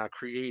something I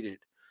created.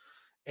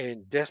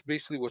 And that's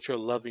basically what your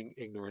loving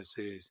ignorance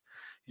is.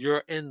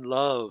 You're in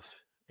love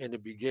in the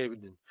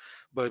beginning,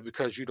 but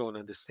because you don't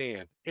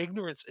understand.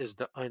 Ignorance is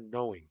the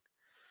unknowing.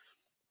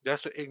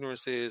 That's what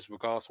ignorance is,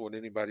 regardless of what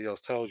anybody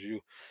else tells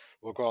you,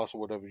 regardless of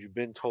whatever you've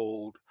been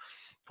told,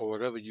 or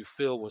whatever you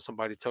feel when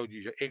somebody tells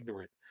you you're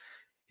ignorant.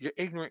 You're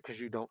ignorant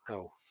because you don't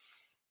know.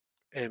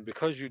 And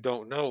because you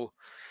don't know,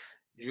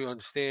 you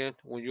understand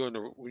when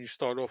you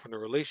start off in a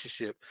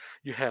relationship,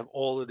 you have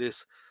all of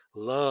this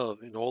love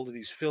and all of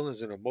these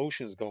feelings and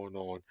emotions going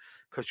on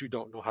because you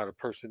don't know how the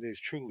person is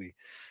truly.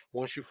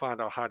 Once you find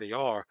out how they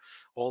are,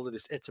 all of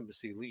this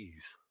intimacy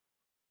leaves.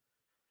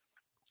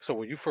 So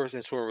when you first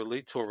enter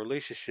relate to a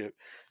relationship,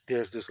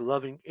 there's this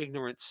loving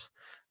ignorance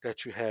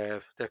that you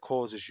have that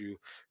causes you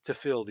to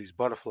feel these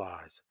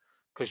butterflies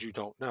because you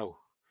don't know.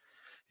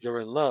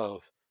 You're in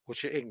love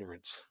with your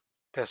ignorance.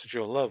 That's what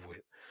you're in love with.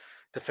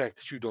 The fact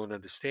that you don't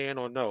understand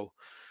or know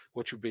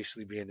what you're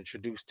basically being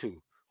introduced to,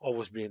 or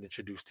what's being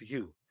introduced to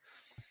you.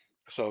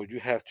 So you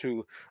have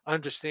to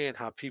understand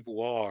how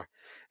people are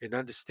and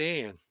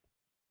understand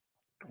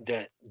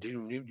that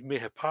you may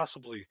have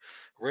possibly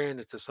ran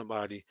into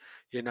somebody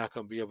you're not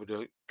going to be able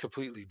to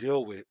completely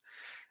deal with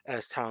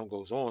as time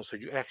goes on. So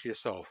you ask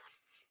yourself,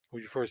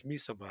 when you first meet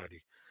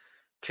somebody,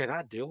 can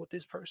I deal with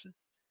this person?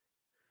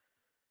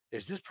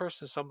 Is this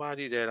person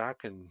somebody that I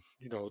can,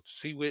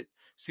 see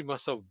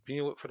myself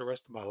being with for the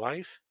rest of my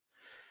life?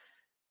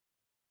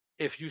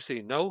 If you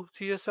say no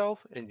to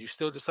yourself and you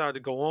still decide to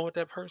go on with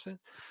that person,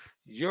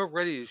 you're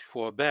ready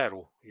for a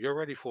battle. You're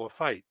ready for a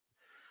fight.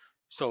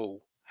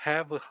 So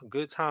have a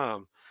good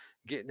time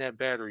getting that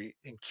battery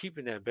and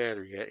keeping that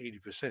battery at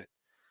 80%.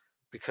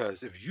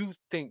 Because if you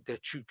think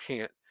that you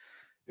can't,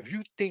 if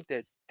you think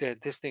that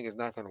this thing is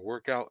not going to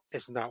work out,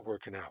 it's not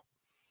working out.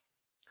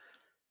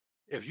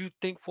 If you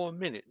think for a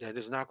minute that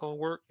it's not going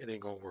to work, it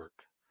ain't going to work.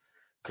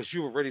 Because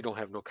you already don't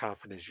have no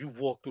confidence. You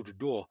walk through the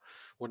door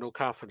with no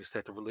confidence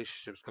that the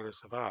relationship's going to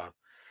survive.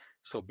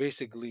 So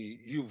basically,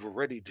 you've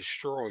already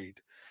destroyed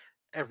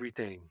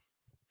everything.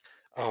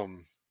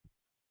 Um,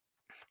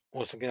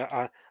 Once again,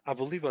 I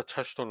believe I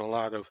touched on a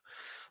lot of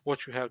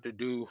what you have to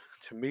do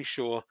to make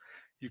sure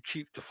you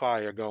keep the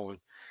fire going.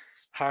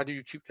 How do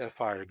you keep that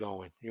fire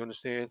going? You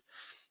understand?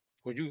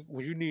 When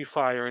you need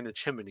fire in the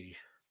chimney,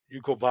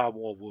 you go buy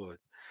more wood.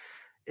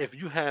 If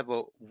you have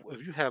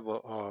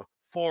a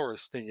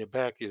forest in your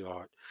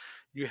backyard,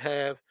 you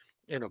have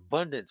an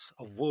abundance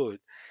of wood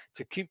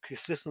to keep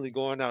consistently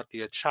going out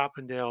there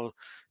chopping down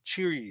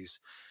trees.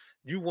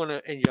 You want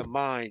to, in your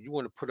mind, you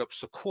want to put up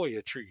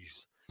sequoia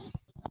trees.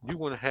 You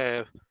want to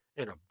have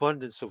an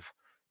abundance of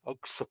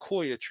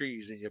sequoia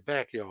trees in your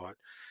backyard.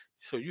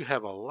 So you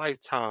have a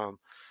lifetime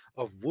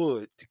of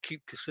wood to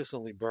keep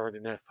consistently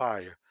burning that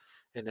fire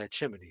in that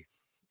chimney.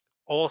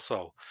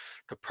 Also,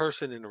 the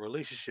person in the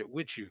relationship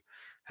with you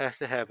has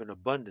to have an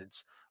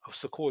abundance of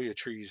sequoia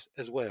trees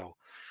as well.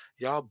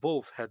 Y'all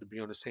both have to be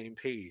on the same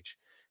page.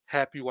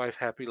 Happy wife,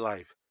 happy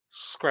life.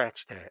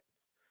 Scratch that.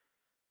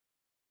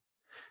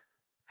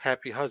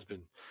 Happy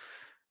husband,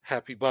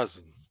 happy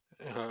buzzing.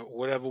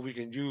 Whatever we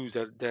can use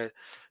that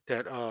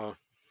that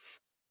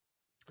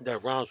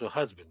rhymes with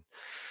husband.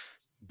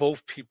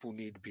 Both people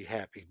need to be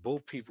happy.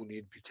 Both people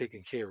need to be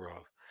taken care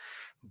of.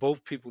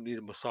 Both people need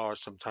a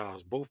massage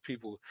sometimes. Both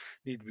people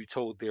need to be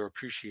told they're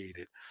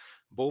appreciated.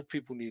 Both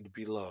people need to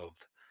be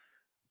loved.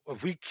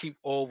 If we keep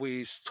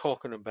always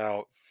talking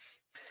about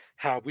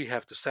how we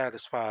have to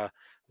satisfy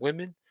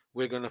women,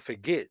 we're going to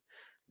forget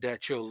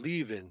that you're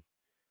leaving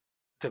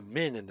the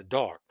men in the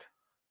dark.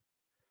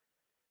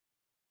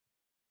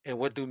 And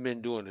what do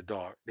men do in the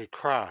dark? They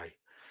cry.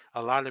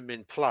 A lot of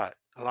men plot.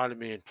 A lot of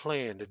men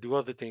plan to do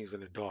other things in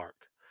the dark.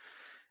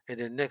 And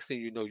then next thing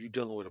you know, you're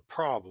dealing with a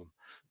problem.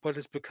 But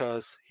it's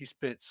because he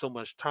spent so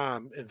much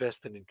time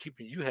investing in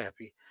keeping you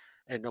happy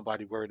and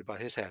nobody worried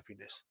about his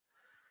happiness.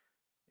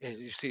 And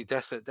you see,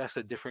 that's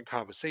a different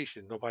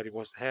conversation. Nobody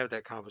wants to have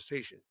that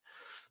conversation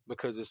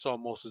because it's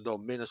almost as though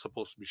men are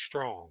supposed to be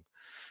strong.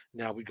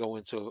 Now we go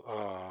into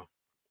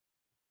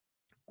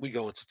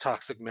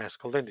toxic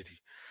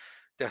masculinity.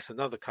 That's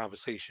another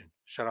conversation.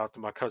 Shout out to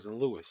my cousin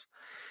Lewis.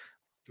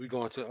 We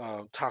go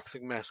into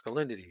toxic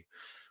masculinity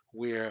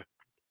where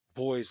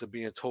boys are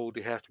being told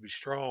they have to be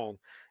strong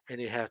and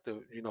they have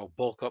to,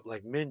 bulk up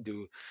like men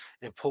do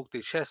and poke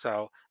their chests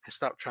out and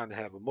stop trying to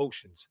have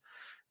emotions.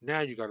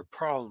 Now you got a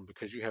problem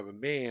because you have a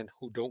man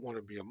who don't want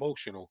to be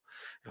emotional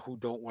and who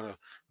don't want to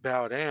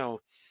bow down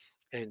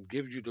and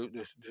give you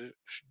the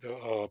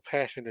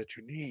passion that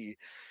you need,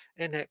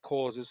 and that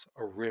causes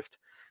a rift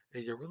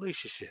in your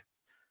relationship.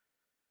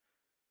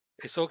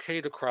 It's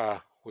okay to cry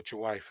with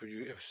your wife.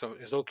 If so,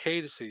 it's okay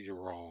to say you're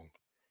wrong.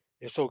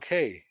 It's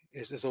okay.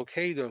 It's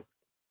okay to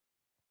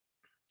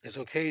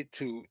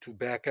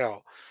back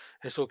out.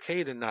 It's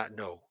okay to not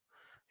know.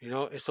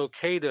 It's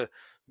okay to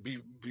be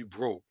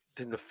broke.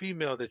 Then the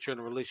female that you're in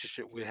a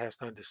relationship with has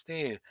to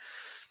understand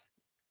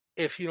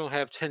if you don't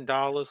have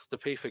 $10 to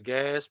pay for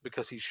gas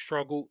because he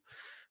struggled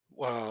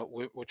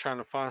with trying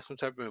to find some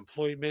type of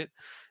employment,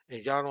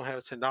 and y'all don't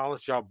have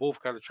 $10, y'all both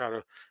got to try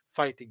to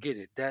fight to get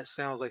it. That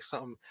sounds like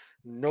something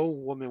no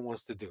woman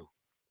wants to do.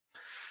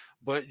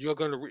 But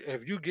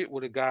if you get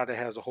with a guy that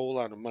has a whole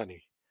lot of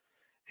money,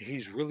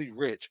 he's really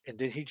rich, and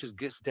then he just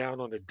gets down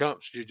on the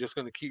dumps, you're just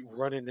gonna keep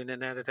running in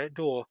and out of that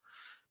door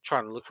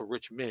trying to look for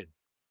rich men,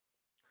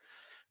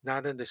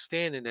 not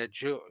understanding that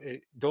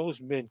those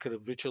men could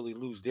eventually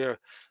lose their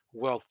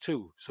wealth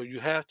too. So you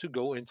have to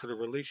go into the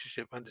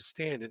relationship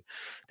understanding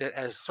that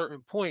at a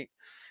certain point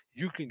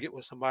you can get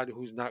with somebody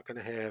who's not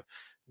going to have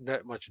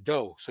that much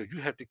dough. So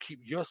you have to keep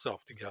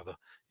yourself together.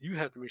 You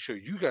have to make sure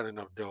you got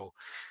enough dough.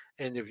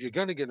 And if you're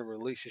going to get in a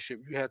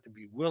relationship, you have to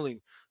be willing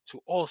to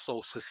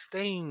also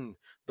sustain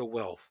the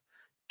wealth.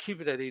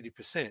 Keep it at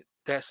 80%.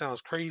 That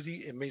sounds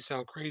crazy. It may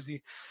sound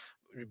crazy,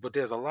 but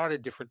there's a lot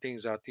of different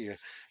things out there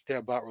that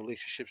about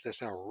relationships that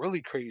sound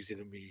really crazy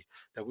to me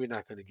that we're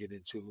not going to get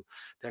into.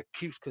 That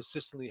keeps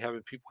consistently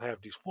having people have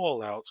these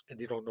fallouts, and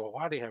they don't know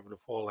why they're having the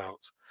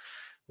fallouts.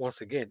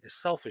 Once again,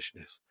 it's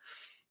selfishness.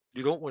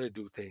 You don't want to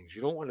do things.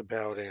 You don't want to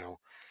bow down.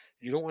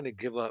 You don't want to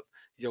give up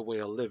your way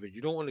of living.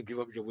 You don't want to give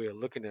up your way of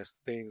looking at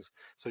things.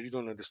 So you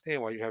don't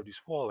understand why you have these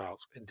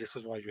fallouts, and this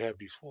is why you have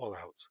these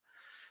fallouts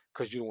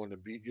because you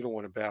don't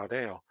want to bow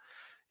down.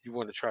 You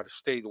want to try to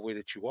stay the way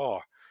that you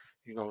are.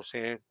 You know what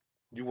I'm saying?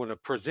 You want to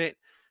present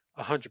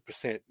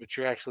 100%, but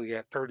you're actually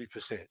at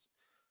 30%.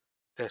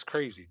 That's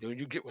crazy. When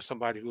you get with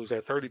somebody who's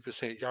at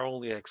 30%, y'all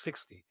only at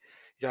 60.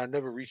 Y'all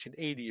never reaching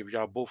 80 if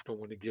y'all both don't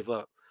want to give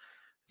up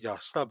y'all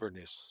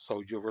stubbornness.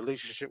 So your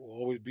relationship will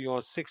always be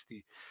on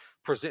 60,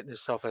 presenting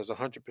itself as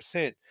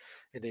 100%,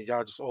 and then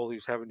y'all just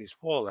always having these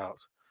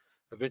fallouts.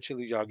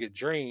 Eventually, y'all get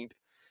drained,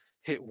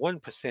 hit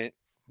 1%.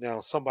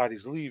 Now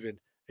somebody's leaving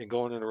and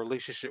going in a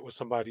relationship with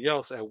somebody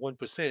else at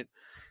 1%,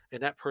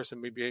 and that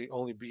person maybe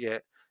only be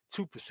at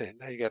 2%.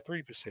 Now you got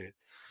 3%.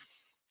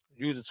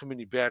 Using too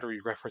many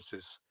battery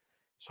references.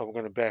 So I'm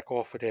going to back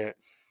off of that.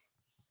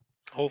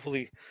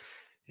 Hopefully,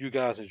 you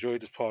guys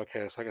enjoyed this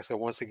podcast. Like I said,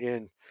 once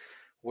again,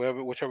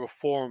 whichever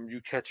forum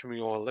you catch me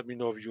on, let me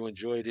know if you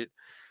enjoyed it.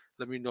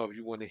 Let me know if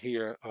you want to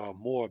hear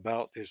more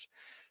about this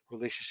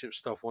relationship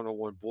stuff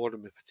 101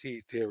 boredom and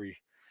fatigue theory.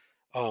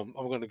 I'm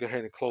going to go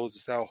ahead and close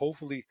this out.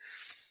 Hopefully,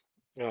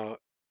 uh,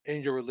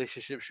 in your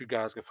relationships, you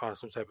guys can find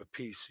some type of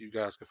peace. You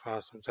guys can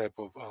find some type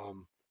of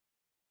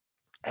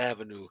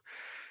avenue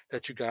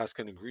that you guys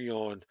can agree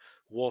on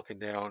walking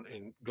down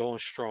and going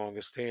strong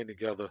and staying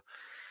together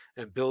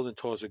and building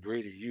towards a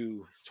greater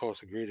you,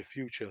 towards a greater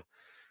future,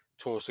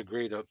 towards a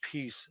greater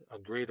peace, a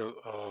greater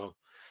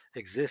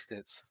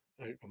existence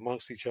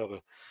amongst each other,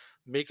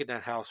 making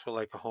that house feel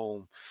like a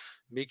home,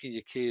 making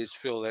your kids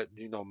feel that,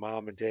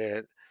 mom and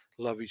dad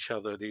love each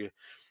other, they're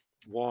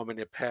warm and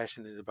they're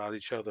passionate about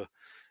each other,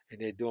 and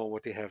they're doing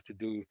what they have to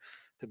do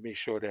to make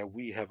sure that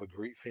we have a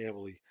great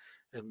family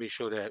and make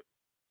sure that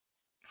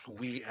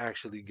we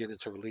actually get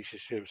into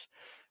relationships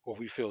where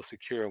we feel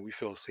secure and we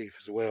feel safe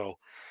as well.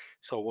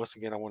 So once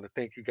again, I want to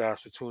thank you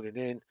guys for tuning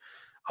in.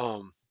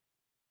 Um,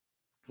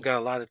 got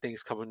a lot of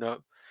things coming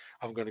up.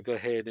 I'm going to go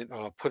ahead and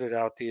put it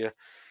out there.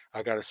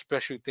 I got a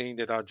special thing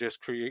that I just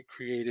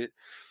created.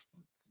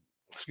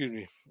 Excuse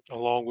me,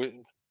 along with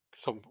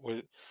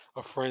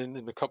a friend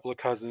and a couple of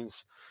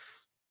cousins.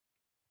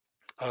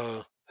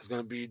 It's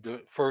going to be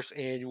the first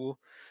annual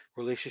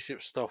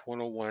Relationship Stuff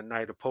 101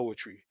 Night of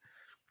Poetry.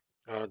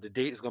 The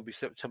date is going to be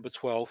September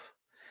 12th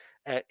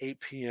at 8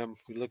 p.m.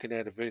 We're looking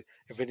at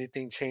if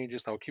anything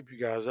changes, I'll keep you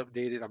guys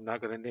updated. I'm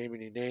not going to name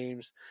any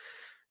names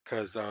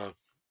because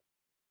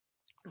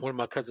one of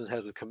my cousins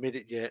hasn't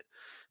committed yet,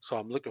 so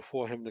I'm looking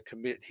for him to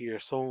commit here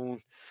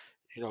soon.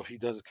 If he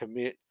doesn't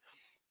commit,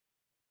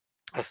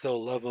 I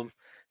still love him.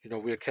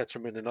 We'll catch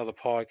him in another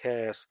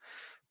podcast,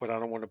 but I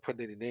don't want to put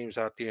any names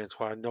out there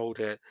until I know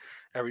that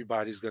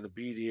everybody's going to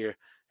be there,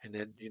 and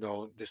then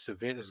this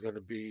event is going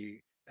to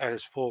be at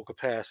its full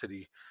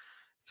capacity.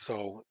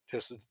 So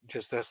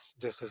just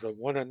as a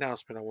one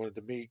announcement I wanted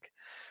to make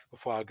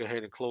before I go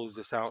ahead and close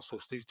this out. So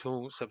stay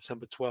tuned.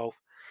 September 12th,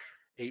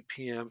 8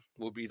 p.m.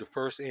 will be the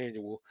first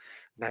annual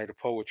Night of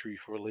Poetry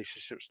for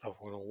Relationship Stuff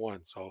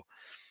 101. So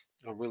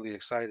I'm really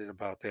excited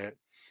about that.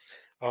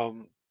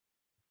 Um,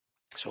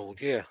 so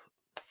yeah,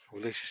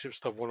 Relationship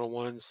Stuff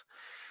 101's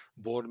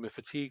boredom and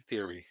fatigue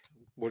theory.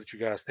 What did you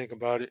guys think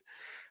about it?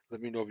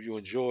 Let me know if you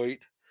enjoyed.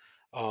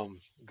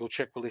 Go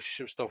check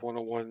Relationship Stuff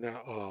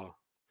 101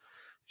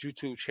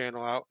 YouTube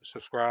channel out.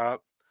 Subscribe.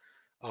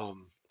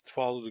 Um,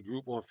 Follow the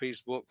group on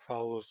Facebook.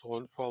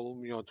 Follow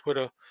me on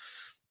Twitter.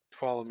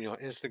 Follow me on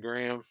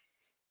Instagram,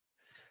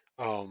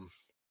 um,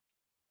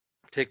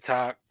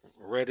 TikTok,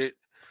 Reddit.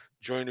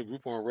 Join the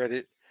group on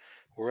Reddit,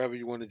 wherever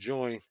you want to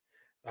join.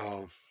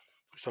 Um,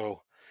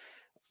 so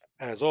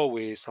as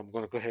always, I'm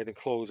going to go ahead and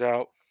close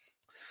out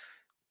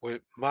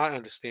with my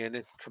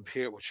understanding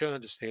compared with your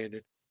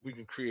understanding. We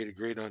can create a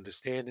greater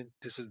understanding.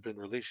 This has been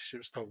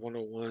Relationship Stuff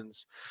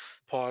 101's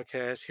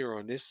podcast here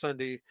on this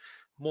Sunday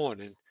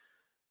morning,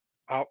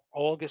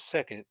 August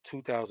 2nd,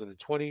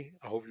 2020.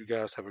 I hope you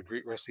guys have a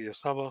great rest of your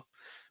summer.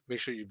 Make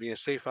sure you're being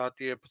safe out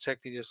there,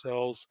 protecting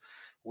yourselves,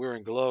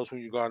 wearing gloves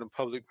when you go out in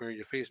public, wearing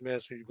your face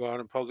mask when you go out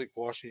in public,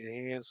 washing your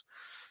hands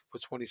for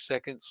 20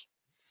 seconds.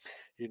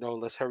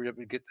 Let's hurry up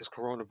and get this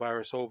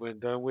coronavirus over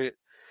and done with.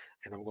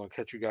 And I'm going to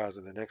catch you guys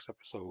in the next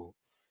episode.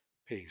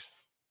 Peace.